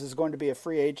Williams is going to be a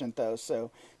free agent though,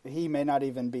 so he may not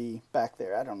even be back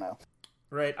there. I don't know.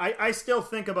 Right. I still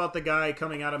think about the guy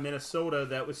coming out of Minnesota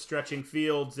that was stretching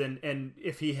fields, and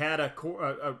if he had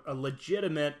a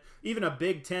legitimate, even a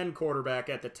Big Ten quarterback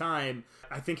at the time,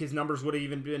 I think his numbers would have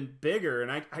even been bigger.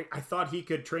 And I thought he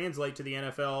could translate to the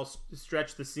NFL,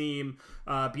 stretch the seam,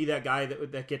 be that guy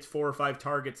that gets 4 or 5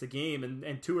 targets a game,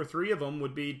 and 2 or 3 of them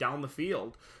would be down the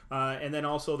field. And then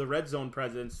also the red zone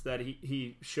presence that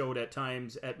he showed at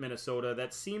times at Minnesota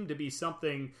that seemed to be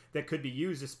something that could be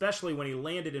used, especially when he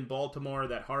landed in Baltimore,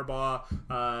 that Harbaugh,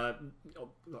 a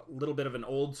little bit of an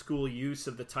old school use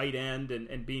of the tight end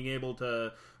and being able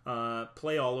to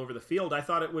play all over the field. I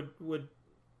thought it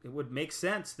would make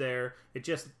sense there. It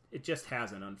just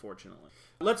hasn't, unfortunately.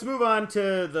 Let's move on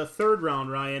to the third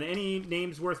round, Ryan. Any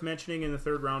names worth mentioning in the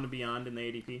third round and beyond in the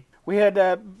ADP? We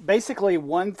had basically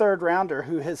one third rounder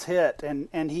who has hit,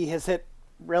 and he has hit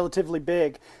relatively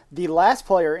big. The last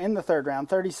player in the third round,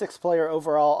 36th player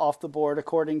overall off the board,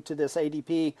 according to this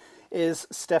ADP, is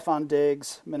Stefon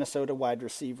Diggs, Minnesota wide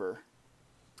receiver.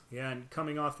 Yeah, and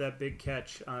coming off that big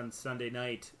catch on Sunday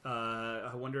night,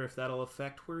 I wonder if that'll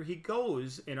affect where he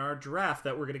goes in our draft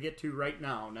that we're going to get to right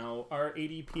now. Now, our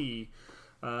ADP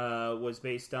was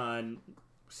based on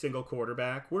single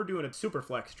quarterback. We're doing a super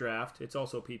flex draft. It's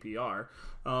also PPR.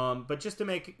 But just to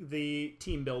make the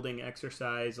team building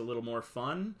exercise a little more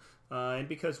fun, and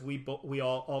because we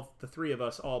all the three of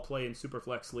us all play in super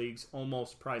flex leagues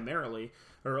almost primarily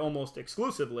or almost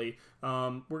exclusively,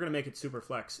 we're going to make it super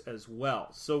flex as well.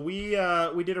 So we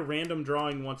did a random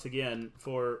drawing once again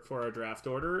for our draft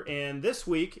order, and this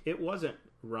week it wasn't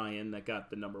Ryan that got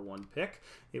the number 1 pick.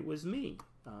 It was me.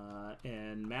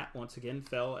 And Matt once again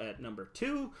fell at number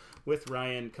 2, with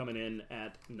Ryan coming in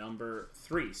at number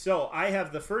 3. So I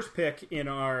have the first pick in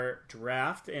our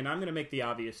draft, and I'm going to make the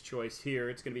obvious choice here.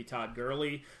 It's going to be Todd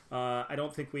Gurley. I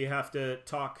don't think we have to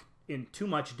talk in too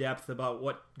much depth about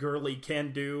what Gurley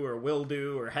can do or will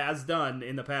do or has done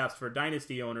in the past for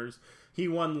dynasty owners. He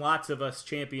won lots of us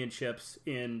championships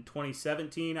in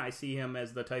 2017. I see him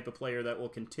as the type of player that will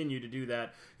continue to do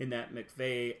that in that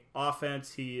McVay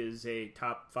offense. He is a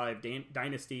top 5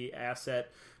 dynasty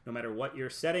asset no matter what your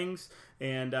settings.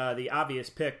 And the obvious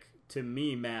pick to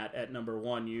me, Matt, at number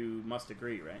 1, you must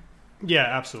agree, right? Yeah,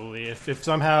 absolutely. If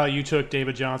somehow you took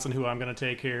David Johnson, who I'm going to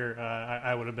take here,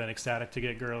 I would have been ecstatic to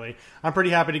get Gurley. I'm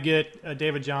pretty happy to get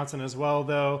David Johnson as well,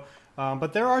 though.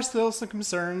 But there are still some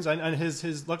concerns,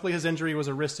 and luckily his injury was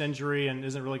a wrist injury and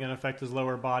isn't really going to affect his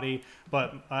lower body.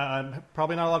 But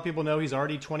probably not a lot of people know he's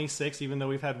already 26, even though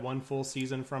we've had 1 full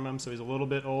season from him, so he's a little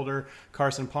bit older.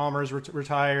 Carson Palmer's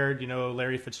retired.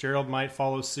 Larry Fitzgerald might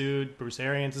follow suit. Bruce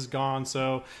Arians is gone,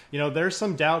 so there's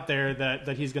some doubt there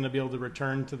that he's going to be able to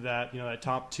return to that that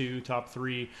top 2, top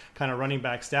 3 kind of running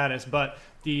back status. But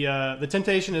the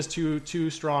temptation is too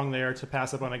strong there to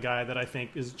pass up on a guy that I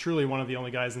think is truly one of the only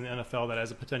guys in the NFL that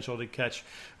has a potential to catch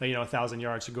 1,000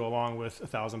 yards to go along with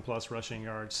 1,000+ rushing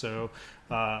yards. So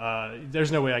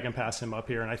there's no way I can pass him up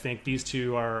here, and I think these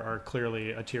two are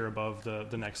clearly a tier above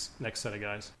the next set of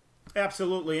guys.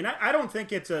 Absolutely, and I don't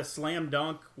think it's a slam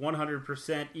dunk,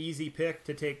 100% easy pick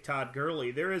to take Todd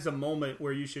Gurley. There is a moment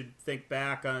where you should think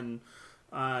back on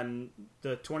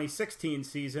the 2016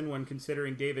 season when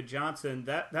considering David Johnson.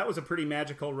 That was a pretty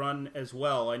magical run as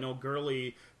well. I know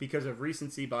Gurley, because of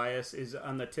recency bias, is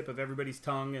on the tip of everybody's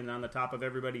tongue and on the top of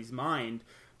everybody's mind.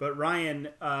 But Ryan,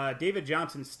 David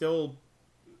Johnson still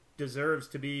deserves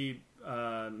to be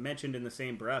mentioned in the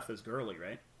same breath as Gurley,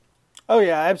 right? Oh,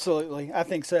 yeah, absolutely. I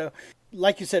think so.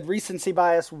 Like you said, recency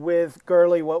bias with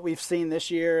Gurley, what we've seen this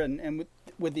year, and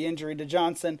with the injury to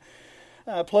Johnson.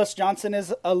 Plus, Johnson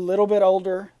is a little bit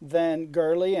older than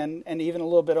Gurley, and even a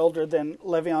little bit older than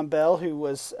Le'Veon Bell, who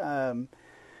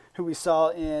we saw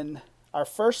in our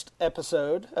first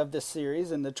episode of this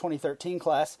series in the 2013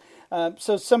 class.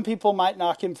 So some people might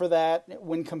knock him for that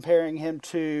when comparing him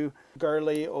to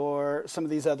Gurley or some of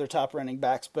these other top running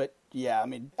backs. But yeah, I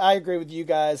mean, I agree with you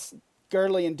guys.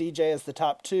 Gurley and DJ as the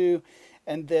top two,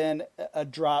 and then a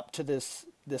drop to this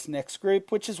next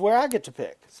group, which is where I get to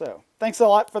pick. So thanks a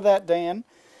lot for that, Dan.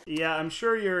 Yeah, I'm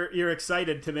sure you're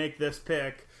excited to make this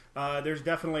pick. There's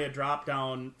definitely a drop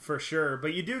down for sure,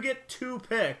 but you do get 2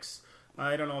 picks.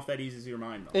 I don't know if that eases your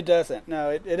mind, though. It doesn't. No,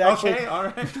 it actually... Okay, all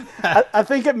right. I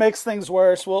think it makes things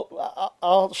worse. Well,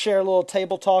 I'll share a little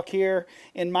table talk here.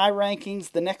 In my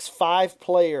rankings, the next 5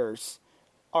 players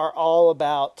are all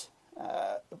about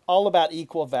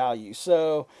equal value.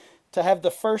 So to have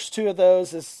the first 2 of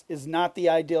those is not the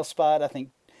ideal spot. I think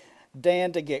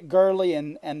Dan to get Gurley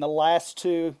and the last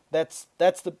 2, that's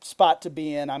the spot to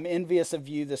be in. I'm envious of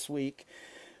you this week.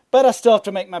 But I still have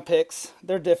to make my picks.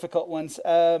 They're difficult ones.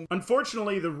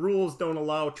 Unfortunately, the rules don't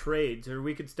allow trades, or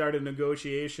we could start a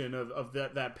negotiation of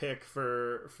that pick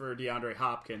for DeAndre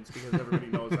Hopkins, because everybody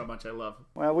knows how much I love.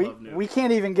 Well, love we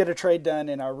can't even get a trade done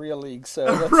in our real league, so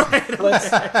right.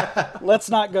 let's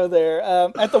not go there.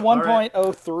 At the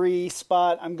 1.03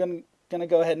 spot, I'm gonna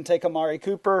go ahead and take Amari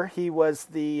Cooper. He was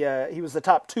the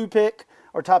top 2 pick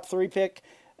or top 3 pick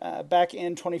back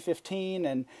in 2015,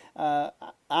 and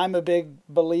I'm a big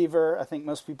believer. I think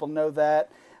most people know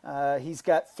that. He's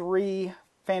got 3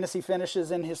 fantasy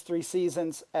finishes in his 3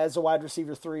 seasons as a wide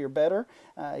receiver 3 or better.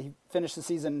 He finished the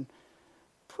season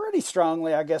pretty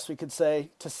strongly, I guess we could say,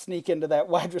 to sneak into that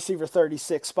wide receiver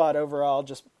 36 spot overall.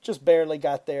 Just barely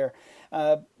got there.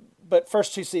 But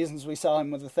first 2 seasons we saw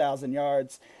him with 1,000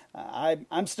 yards.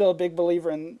 I'm still a big believer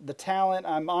in the talent.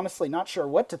 I'm honestly not sure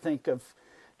what to think of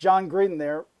John Gruden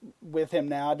there with him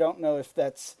now. I don't know if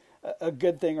that's a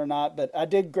good thing or not, but I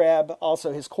did grab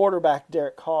also his quarterback,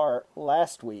 Derek Carr,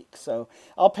 last week. So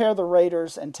I'll pair the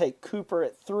Raiders and take Cooper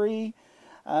at 3.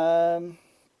 And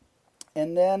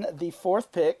then the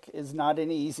 4th pick is not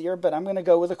any easier, but I'm going to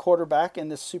go with a quarterback in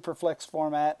this super flex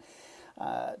format.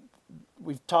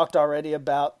 We've talked already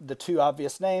about the 2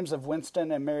 obvious names of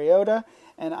Winston and Mariota,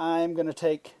 and I'm going to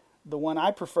take the one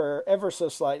I prefer ever so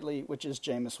slightly, which is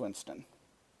Jameis Winston.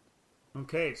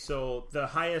 Okay, so the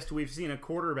highest we've seen a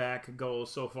quarterback go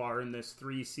so far in this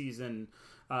 3-season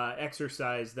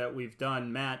exercise that we've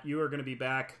done. Matt, you are going to be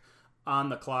back on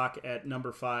the clock at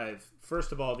number 5.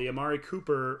 First of all, the Amari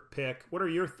Cooper pick, what are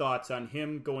your thoughts on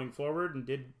him going forward? And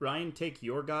did Ryan take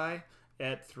your guy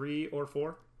at 3 or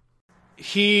 4?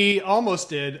 He almost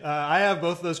did. I have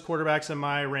both of those quarterbacks in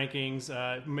my rankings,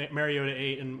 Mariota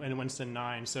 8 and Winston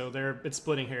 9. So it's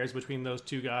splitting hairs between those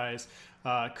 2 guys.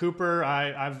 Cooper,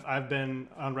 I've been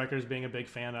on record as being a big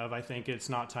fan of. I think it's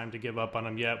not time to give up on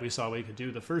him yet. We saw what he could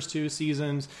do the first 2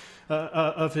 seasons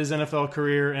of his NFL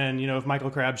career, and if Michael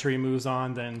Crabtree moves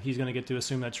on, then he's going to get to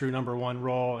assume that true number 1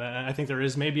 role. And I think there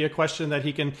is maybe a question that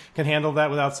he can handle that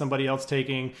without somebody else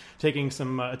taking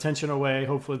some attention away.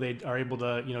 Hopefully they are able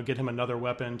to get him another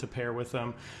weapon to pair with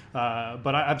them.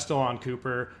 But I'm still on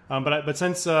Cooper. But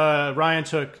since Ryan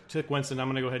took Winston, I'm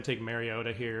going to go ahead and take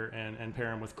Mariota here and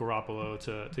pair him with Garoppolo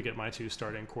to get my 2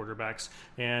 starting quarterbacks,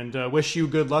 and wish you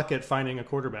good luck at finding a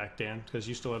quarterback, Dan, because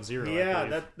you still have 0.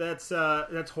 Yeah,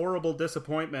 that's horrible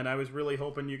disappointment. I was really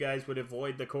hoping you guys would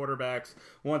avoid the quarterbacks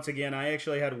once again. I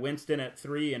actually had Winston at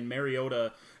 3 and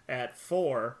Mariota at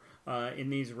 4 in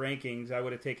these rankings. I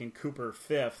would have taken Cooper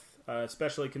 5th,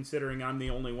 especially considering I'm the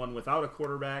only one without a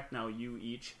quarterback. Now you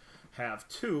each have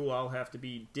 2. I'll have to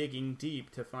be digging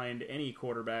deep to find any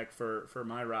quarterback for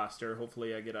my roster.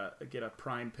 Hopefully I get a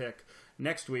prime pick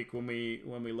next week when we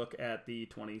look at the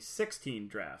 2016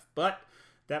 draft. But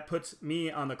that puts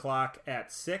me on the clock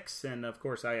at 6, and of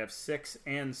course I have 6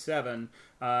 and 7.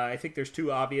 I think there's 2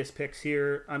 obvious picks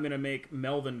here. I'm going to make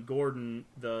Melvin Gordon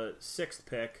the 6th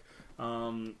pick.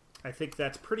 I think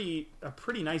that's a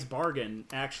pretty nice bargain,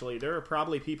 actually. There are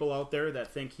probably people out there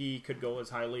that think he could go as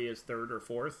highly as 3rd or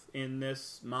 4th in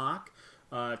this mock.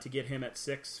 To get him at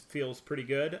 6 feels pretty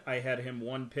good. I had him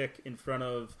 1 pick in front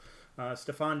of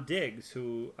Stefon Diggs,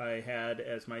 who I had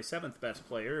as my 7th best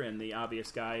player and the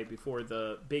obvious guy before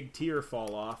the big tier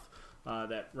fall off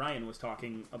that Ryan was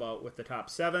talking about with the top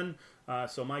 7.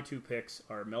 So my 2 picks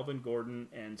are Melvin Gordon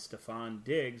and Stefon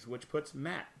Diggs, which puts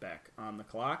Matt back on the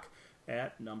clock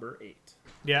at number 8.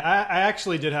 Yeah, I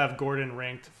actually did have Gordon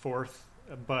ranked 4th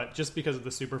But just because of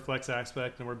the super flex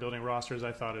aspect and we're building rosters,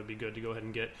 I thought it would be good to go ahead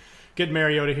and get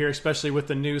Mariota here, especially with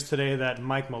the news today that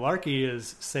Mike Mularkey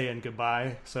is saying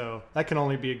goodbye. So that can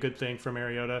only be a good thing for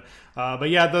Mariota. But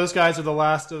yeah, those guys are the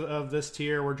last of this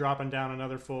tier. We're dropping down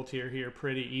another full tier here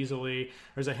pretty easily.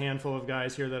 There's a handful of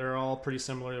guys here that are all pretty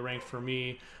similarly ranked for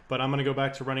me. But I'm going to go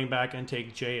back to running back and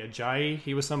take Jay Ajayi.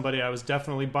 He was somebody I was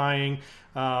definitely buying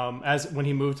as when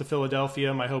he moved to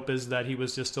Philadelphia. My hope is that he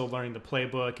was just still learning the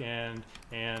playbook and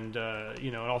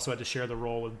also had to share the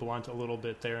role with Blunt a little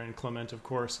bit there, and Clement, of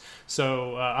course.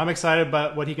 So I'm excited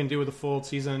about what he can do with a full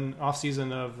off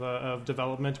season of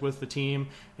development with the team,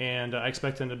 and I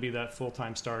expect him to be that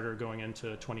full-time starter going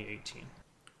into 2018.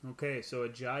 Okay, so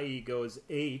Ajayi goes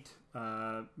 8.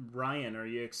 Ryan, are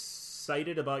you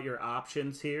excited about your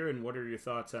options here, and what are your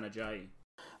thoughts on Ajayi?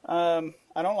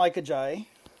 I don't like Ajayi,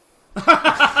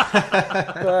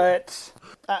 but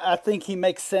I think he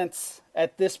makes sense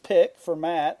at this pick for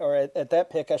Matt, or at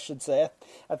that pick, I should say.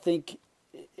 I think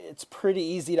it's pretty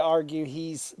easy to argue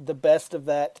he's the best of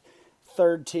that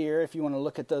third tier, if you want to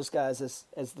look at those guys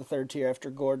as the third tier after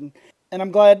Gordon. And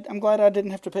I'm glad I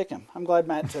didn't have to pick him. I'm glad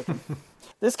Matt took him.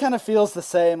 This kind of feels the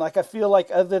same. Like, I feel like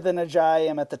other than Ajayi,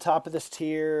 I'm at the top of this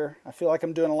tier. I feel like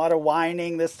I'm doing a lot of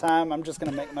whining this time. I'm just going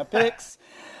to make my picks.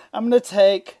 I'm going to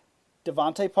take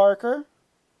Devontae Parker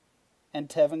and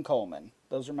Tevin Coleman.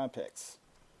 Those are my picks.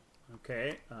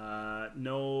 Okay.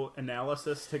 No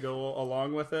analysis to go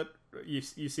along with it. You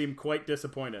seem quite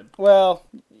disappointed. Well,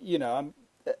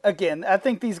 I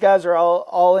think these guys are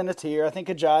all in a tier. I think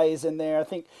Ajayi's in there. I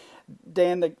think,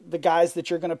 Dan, the guys that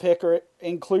you're going to pick are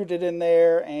included in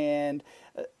there, and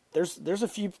there's a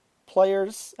few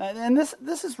players, and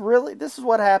this is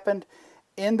what happened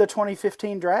in the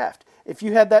 2015 draft. If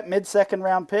you had that mid-second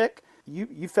round pick,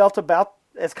 you felt about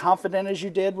as confident as you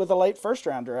did with a late first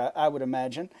rounder, I would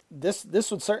imagine.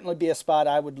 This would certainly be a spot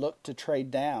I would look to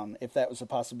trade down if that was a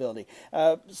possibility.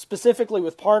 Specifically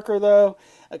with Parker, though,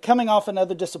 coming off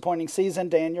another disappointing season,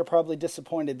 Dan, you're probably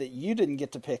disappointed that you didn't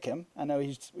get to pick him. I know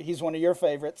he's one of your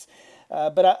favorites,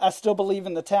 but I still believe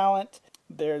in the talent.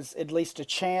 There's at least a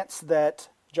chance that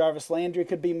Jarvis Landry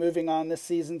could be moving on this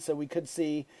season, so we could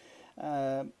see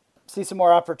some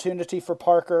more opportunity for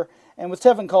Parker. And with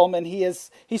Tevin Coleman, he's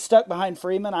stuck behind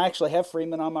Freeman. I actually have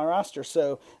Freeman on my roster,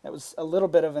 so that was a little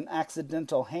bit of an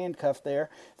accidental handcuff there.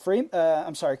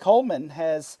 Coleman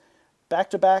has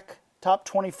back-to-back top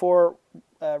 24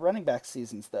 running back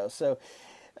seasons, though. So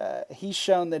he's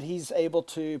shown that he's able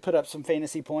to put up some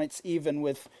fantasy points even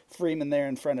with Freeman there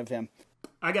in front of him.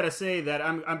 I got to say that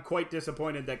I'm quite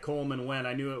disappointed that Coleman went.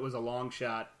 I knew it was a long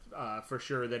shot for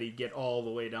sure that he'd get all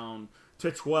the way down to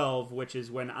 12, which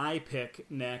is when I pick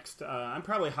next. I'm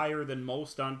probably higher than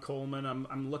most on Coleman.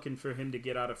 I'm looking for him to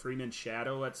get out of Freeman's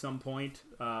shadow at some point.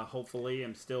 Hopefully,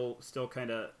 I'm still kind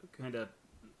of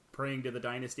praying to the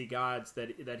dynasty gods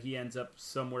that he ends up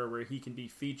somewhere where he can be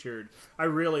featured. I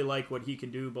really like what he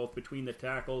can do both between the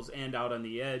tackles and out on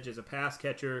the edge as a pass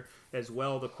catcher as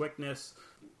well. The quickness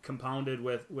compounded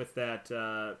with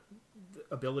that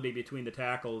ability between the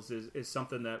tackles is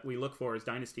something that we look for as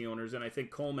dynasty owners, and I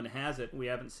think Coleman has it. We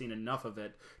haven't seen enough of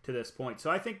it to this point. So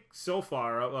I think so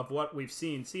far of what we've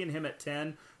seen, seeing him at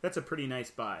 10, that's a pretty nice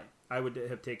buy. I would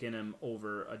have taken him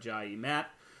over Ajayi.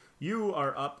 Matt, you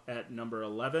are up at number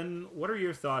 11. What are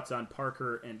your thoughts on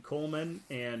Parker and Coleman,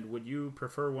 and would you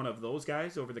prefer one of those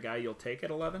guys over the guy you'll take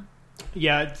at 11?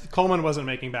 Yeah, Coleman wasn't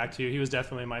making back to you. He was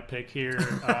definitely my pick here.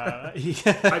 I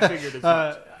figured as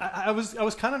much. I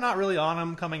was kind of not really on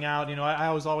him coming out.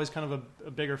 I was always kind of a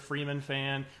bigger Freeman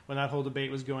fan when that whole debate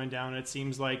was going down. It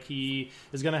seems like he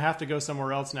is going to have to go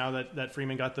somewhere else now that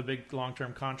Freeman got the big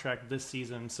long-term contract this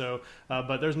season. So,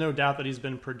 but there's no doubt that he's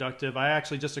been productive. I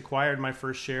actually just acquired my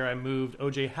first share. I moved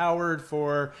O.J. Howard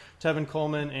for Tevin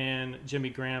Coleman and Jimmy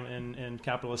Graham in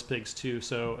Capitalist Pigs too.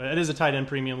 So it is a tight end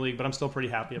premium league, but I'm still pretty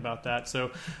happy about that.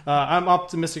 So I'm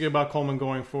optimistic about Coleman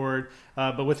going forward.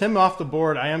 But with him off the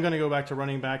board, I am going to go back to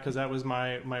running back because that was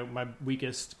my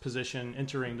weakest position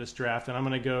entering this draft. And I'm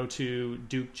going to go to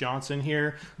Duke Johnson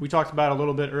here. We talked about it a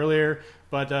little bit earlier.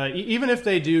 But even if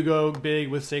they do go big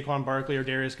with Saquon Barkley or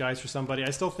Darius Geis or somebody, I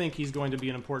still think he's going to be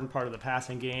an important part of the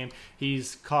passing game.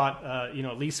 He's caught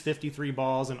at least 53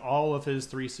 balls in all of his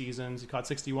 3 seasons. He caught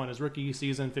 61 his rookie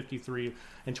season, 53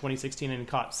 in 2016, and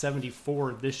caught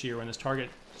 74 this year when his target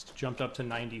jumped up to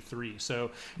 93. So,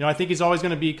 I think he's always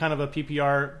going to be kind of a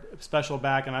PPR special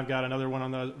back, and I've got another one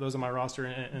on those on my roster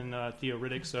in Theo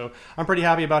Riddick. So I'm pretty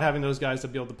happy about having those guys to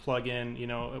be able to plug in,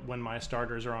 when my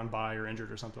starters are on bye or injured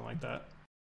or something like that.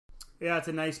 Yeah, it's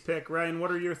a nice pick. Ryan, what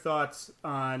are your thoughts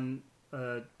on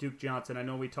Duke Johnson? I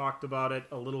know we talked about it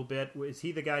a little bit. Is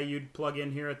he the guy you'd plug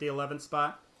in here at the 11th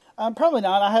spot? Probably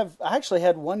not. I actually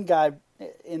had one guy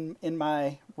in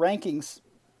my rankings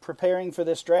preparing for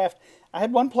this draft. I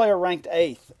had one player ranked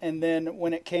 8th, and then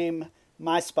when it came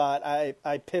my spot,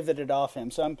 I pivoted off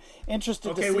him. So I'm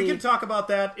interested to see. Okay, we can talk about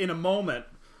that in a moment,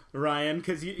 Ryan,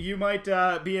 because you might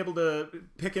be able to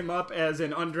pick him up as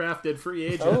an undrafted free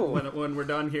agent when we're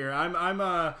done here.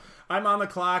 I'm on the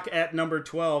clock at number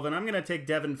 12, and I'm going to take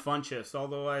Devin Funchess,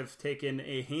 although I've taken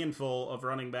a handful of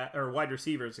wide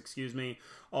receivers,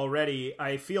 already.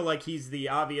 I feel like he's the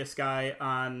obvious guy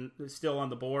still on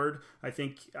the board. I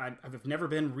think I've never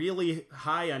been really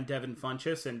high on Devin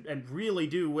Funchess, and really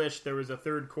do wish there was a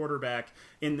third quarterback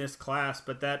in this class,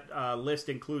 but that list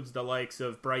includes the likes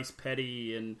of Bryce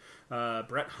Petty and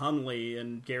Brett Hundley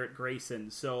and Garrett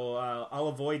Grayson, so I'll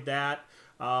avoid that.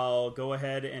 I'll go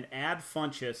ahead and add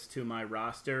Funchess to my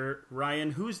roster.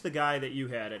 Ryan, who's the guy that you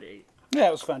had at 8? Yeah,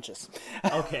 it was Funchess.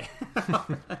 Okay.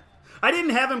 I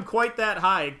didn't have him quite that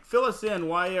high. Fill us in.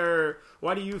 Why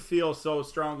do you feel so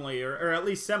strongly, or at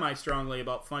least semi-strongly,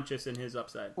 about Funchess and his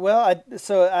upside? Well,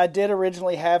 I did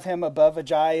originally have him above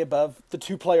Ajayi, above the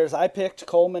 2 players I picked,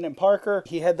 Coleman and Parker.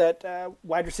 He had that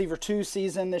wide receiver 2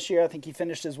 season this year. I think he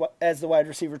finished as the wide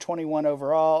receiver 21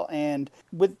 overall. And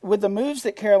with the moves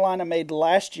that Carolina made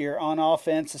last year on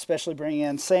offense, especially bringing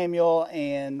in Samuel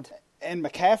and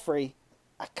McCaffrey,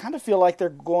 I kind of feel like they're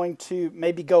going to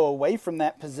maybe go away from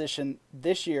that position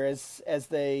this year as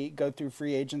they go through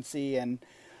free agency and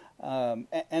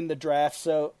the draft.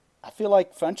 So I feel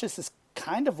like Funchess is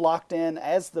kind of locked in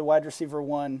as the wide receiver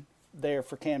 1 there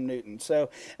for Cam Newton. So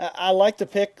I like the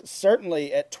pick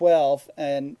certainly at 12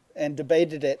 and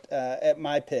debated it at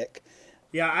my pick.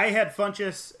 Yeah, I had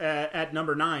Funchess at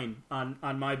number 9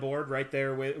 on my board, right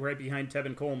there, right behind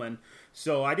Tevin Coleman.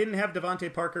 So I didn't have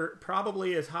Devontae Parker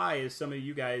probably as high as some of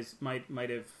you guys might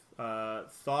have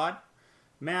thought.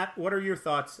 Matt, what are your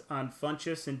thoughts on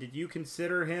Funchess, and did you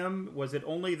consider him? Was it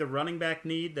only the running back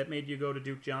need that made you go to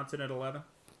Duke Johnson at 11?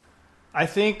 I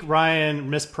think Ryan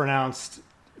mispronounced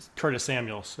Curtis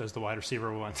Samuels as the wide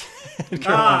receiver 1 in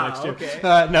Carolina next year.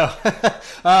 Okay. No.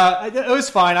 It was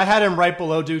fine. I had him right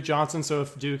below Duke Johnson, so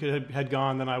if Duke had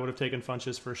gone, then I would have taken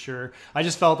Funchess for sure. I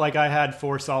just felt like I had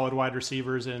 4 solid wide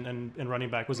receivers, and running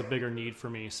back was a bigger need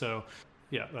for me. So,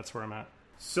 yeah, that's where I'm at.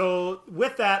 So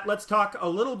with that, let's talk a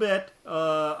little bit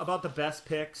about the best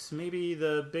picks, maybe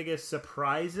the biggest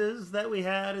surprises that we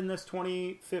had in this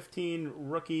 2015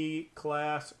 rookie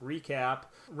class recap.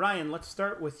 Ryan, let's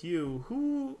start with you.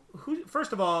 Who?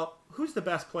 First of all, who's the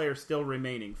best player still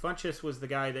remaining? Funchess was the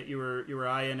guy that you were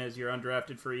eyeing as your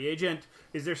undrafted free agent.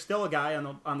 Is there still a guy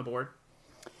on the board?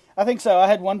 I think so. I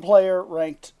had one player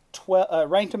ranked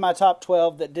in my top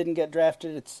 12 that didn't get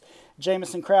drafted. It's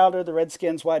Jamison Crowder, the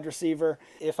Redskins wide receiver.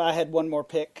 If I had one more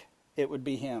pick, it would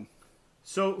be him.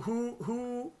 So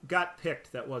who got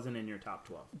picked that wasn't in your top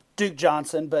 12? Duke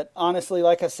Johnson, but honestly,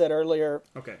 like I said earlier,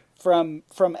 okay, from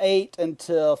 8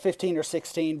 until 15 or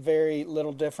 16, very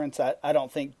little difference. I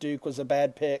don't think Duke was a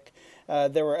bad pick.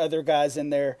 There were other guys in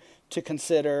there to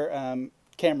consider.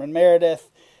 Cameron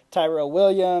Meredith, Tyrell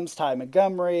Williams, Ty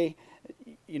Montgomery.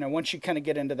 Once you kind of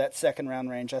get into that second round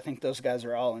range, I think those guys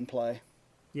are all in play.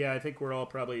 Yeah, I think we're all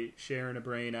probably sharing a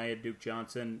brain. I had Duke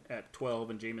Johnson at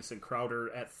 12 and Jamison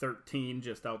Crowder at 13,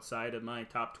 just outside of my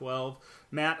top 12.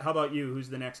 Matt, how about you? Who's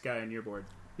the next guy on your board?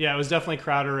 Yeah, it was definitely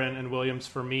Crowder and Williams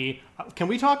for me. Can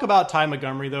we talk about Ty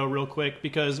Montgomery, though, real quick?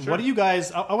 Because What do you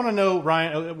guys – I want to know,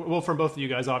 Ryan – well, from both of you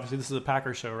guys, obviously. This is a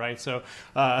Packers show, right? So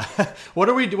what's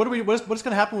going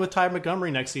to happen with Ty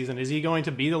Montgomery next season? Is he going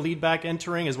to be the lead back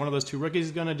entering? Is one of those 2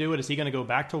 rookies going to do it? Is he going to go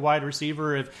back to wide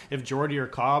receiver if Jordy or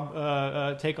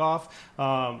Cobb take off?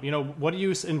 What do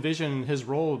you envision his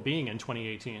role being in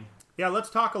 2018? Yeah,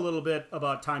 let's talk a little bit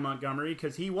about Ty Montgomery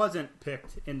because he wasn't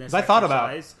picked in this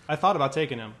exercise. I thought about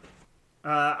taking him.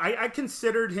 I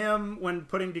considered him when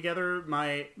putting together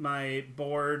my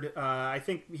board. I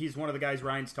think he's one of the guys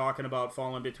Ryan's talking about,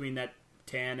 falling between that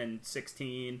 10 and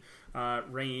 16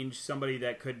 range. Somebody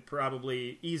that could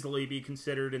probably easily be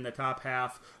considered in the top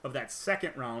half of that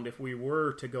second round if we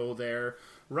were to go there.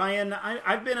 Ryan,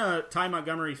 I've been a Ty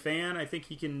Montgomery fan. I think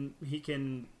he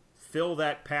can fill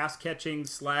that pass catching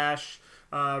 /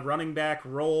 running back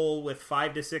role with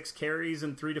 5 to 6 carries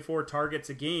and 3 to 4 targets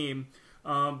a game.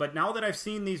 But now that I've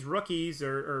seen these rookies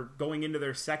or going into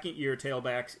their second year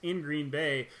tailbacks in Green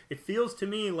Bay, it feels to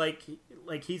me like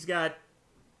he's got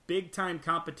big time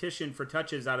competition for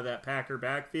touches out of that Packer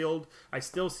backfield. I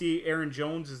still see Aaron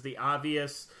Jones as the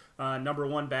obvious number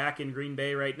one back in Green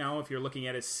Bay right now if you're looking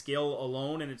at his skill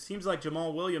alone. And it seems like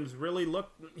Jamal Williams really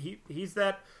he's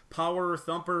that power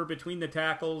thumper between the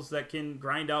tackles that can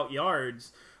grind out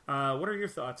yards. What are your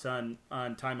thoughts on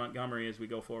Ty Montgomery as we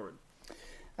go forward?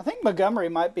 I think Montgomery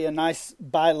might be a nice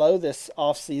buy low this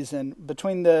offseason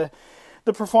between the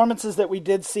performances that we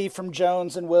did see from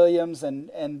Jones and Williams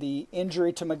and the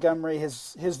injury to Montgomery.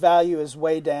 His value is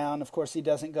way down. Of course, he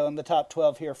doesn't go in the top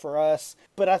 12 here for us.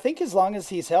 But I think as long as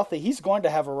he's healthy, he's going to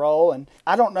have a role. And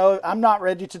I don't know. I'm not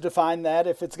ready to define that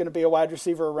if it's going to be a wide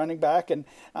receiver or running back. And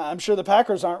I'm sure the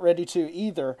Packers aren't ready to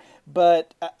either.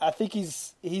 But I think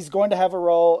he's going to have a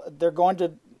role. They're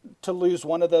going to lose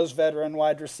one of those veteran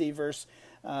wide receivers.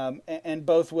 And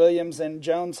both Williams and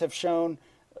Jones have shown,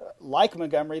 like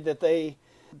Montgomery, that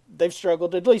they've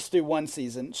struggled, at least through one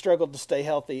season, struggled to stay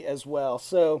healthy as well.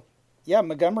 So, yeah,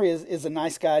 Montgomery is a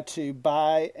nice guy to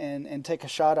buy and take a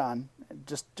shot on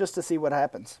just to see what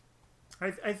happens.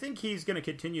 I think he's going to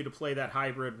continue to play that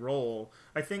hybrid role.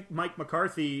 I think Mike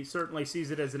McCarthy certainly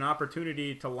sees it as an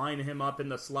opportunity to line him up in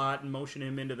the slot and motion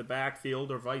him into the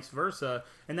backfield or vice versa,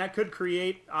 and that could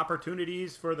create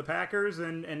opportunities for the Packers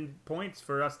and points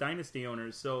for us dynasty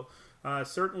owners. So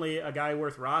certainly a guy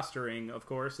worth rostering, of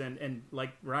course, and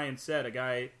like Ryan said, a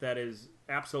guy that is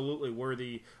absolutely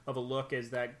worthy of a look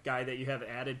as that guy that you have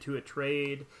added to a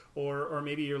trade, or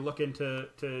maybe you're looking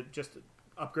to just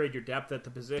upgrade your depth at the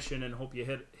position and hope you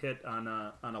hit on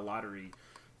a lottery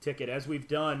ticket. As we've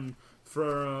done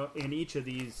in each of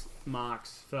these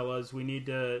mocks, fellas, we need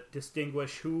to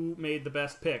distinguish who made the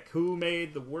best pick, who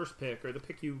made the worst pick, or the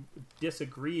pick you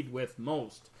disagreed with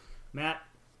most. Matt,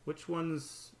 which one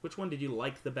did you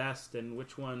like the best, and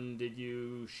which one did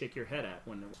you shake your head at?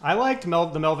 I liked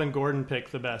the Melvin Gordon pick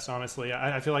the best, honestly.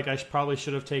 I feel like I probably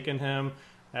should have taken him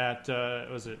at,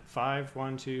 was it 5?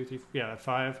 1, 2, 3, 4? Yeah, at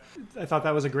 5. I thought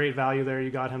that was a great value there.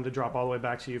 You got him to drop all the way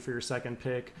back to you for your second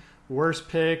pick. Worst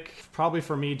pick, probably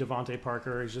for me, Devontae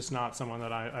Parker is just not someone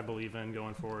that I believe in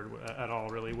going forward at all,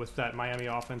 really. With that Miami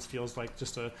offense, feels like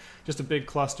just a big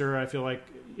cluster. I feel like,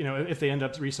 if they end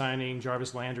up re-signing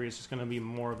Jarvis Landry, it's just going to be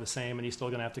more of the same, and he's still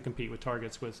going to have to compete with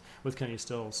targets with Kenny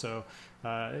Stills. So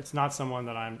it's not someone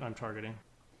that I'm targeting.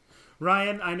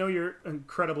 Ryan, I know you're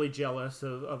incredibly jealous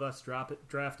of us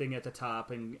drafting at the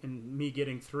top and me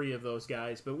getting 3 of those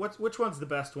guys, but which one's the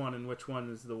best one and which one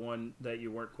is the one that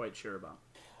you weren't quite sure about?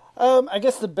 I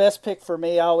guess the best pick for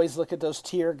me, I always look at those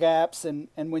tier gaps, and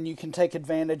when you can take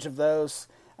advantage of those,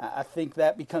 I think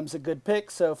that becomes a good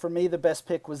pick. So for me, the best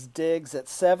pick was Diggs at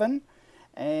 7,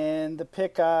 and the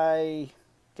pick I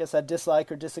guess I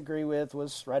dislike or disagree with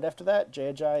was right after that,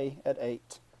 Ajayi at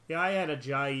 8. Yeah, I had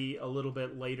Ajayi a little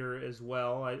bit later as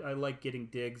well. I like getting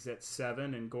Diggs at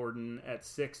 7 and Gordon at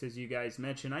 6, as you guys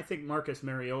mentioned. I think Marcus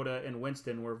Mariota and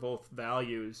Winston were both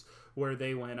values where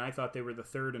they went. I thought they were the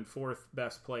 3rd and 4th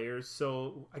best players.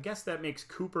 So I guess that makes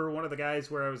Cooper one of the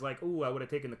guys where I was like, ooh, I would have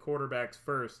taken the quarterbacks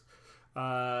first.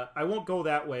 I won't go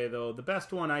that way, though. The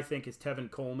best one, I think, is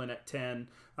Tevin Coleman at 10.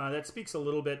 That speaks a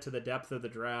little bit to the depth of the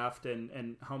draft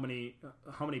and how many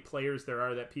players there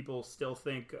are that people still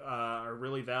think are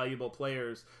really valuable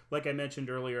players. Like I mentioned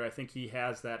earlier, I think he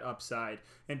has that upside.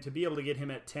 And to be able to get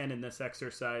him at 10 in this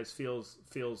exercise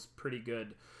feels pretty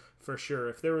good. For sure.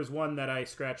 If there was one that I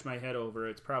scratch my head over,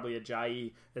 it's probably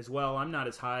Ajayi as well. I'm not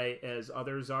as high as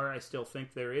others are. I still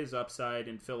think there is upside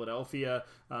in Philadelphia,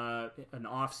 an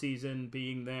off-season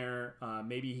being there.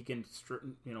 Maybe he can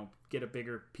get a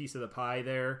bigger piece of the pie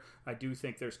there. I do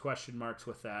think there's question marks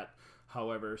with that,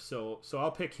 however. So I'll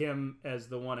pick him as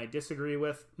the one I disagree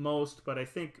with most, but I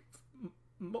think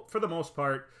for the most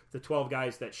part, the 12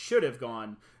 guys that should have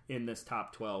gone in this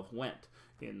top 12 went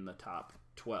in the top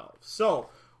 12. So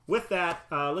with that,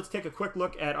 let's take a quick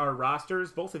look at our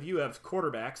rosters. Both of you have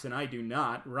quarterbacks, and I do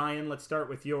not. Ryan, let's start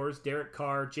with yours. Derek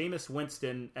Carr, Jameis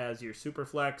Winston as your super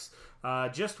flex.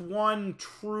 Just one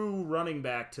true running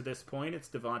back to this point. It's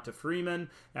Devonta Freeman.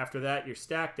 After that, you're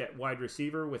stacked at wide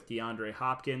receiver with DeAndre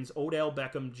Hopkins, Odell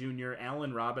Beckham Jr.,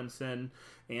 Allen Robinson,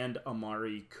 and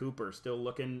Amari Cooper. Still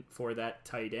looking for that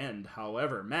tight end.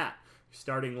 However, Matt,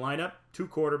 starting lineup, 2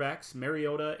 quarterbacks,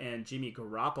 Mariota and Jimmy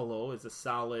Garoppolo is a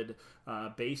solid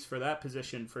base for that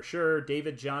position for sure.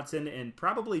 David Johnson and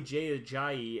probably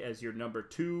Ajayi as your number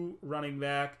 2 running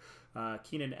back.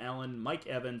 Keenan Allen, Mike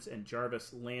Evans, and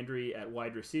Jarvis Landry at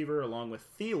wide receiver, along with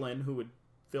Thielen, who would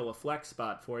fill a flex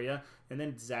spot for you. And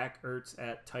then Zach Ertz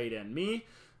at tight end. Me,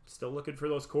 still looking for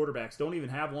those quarterbacks. Don't even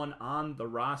have one on the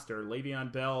roster.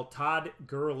 Le'Veon Bell, Todd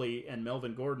Gurley, and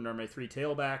Melvin Gordon are my 3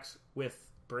 tailbacks, with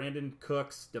Brandon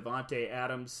Cooks, Devontae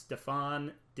Adams,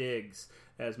 Stefon Diggs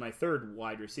as my 3rd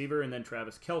wide receiver, and then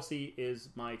Travis Kelce is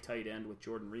my tight end with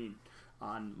Jordan Reed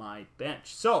on my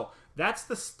bench. So that's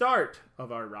the start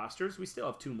of our rosters. We still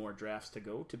have 2 more drafts to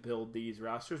go to build these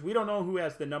rosters. We don't know who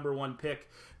has the number 1 pick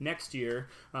next year,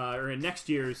 or in next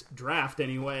year's draft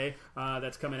anyway.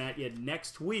 That's coming at you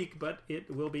next week, but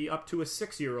it will be up to a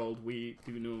 6-year-old. We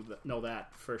do know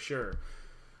that for sure.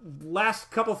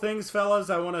 Last couple things, fellas.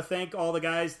 I want to thank all the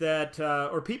guys that,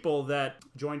 or people that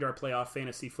joined our playoff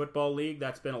fantasy football league.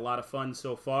 That's been a lot of fun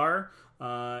so far.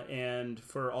 And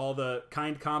for all the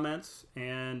kind comments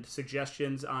and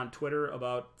suggestions on Twitter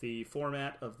about the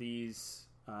format of these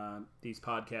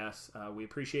podcasts. We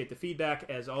appreciate the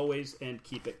feedback as always, and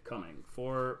keep it coming.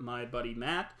 For my buddy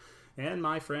Matt and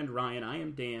my friend Ryan, I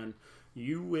am Dan.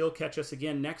 You will catch us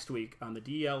again next week on the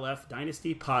DLF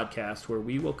Dynasty podcast, where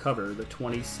we will cover the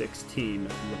 2016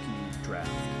 rookie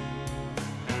draft.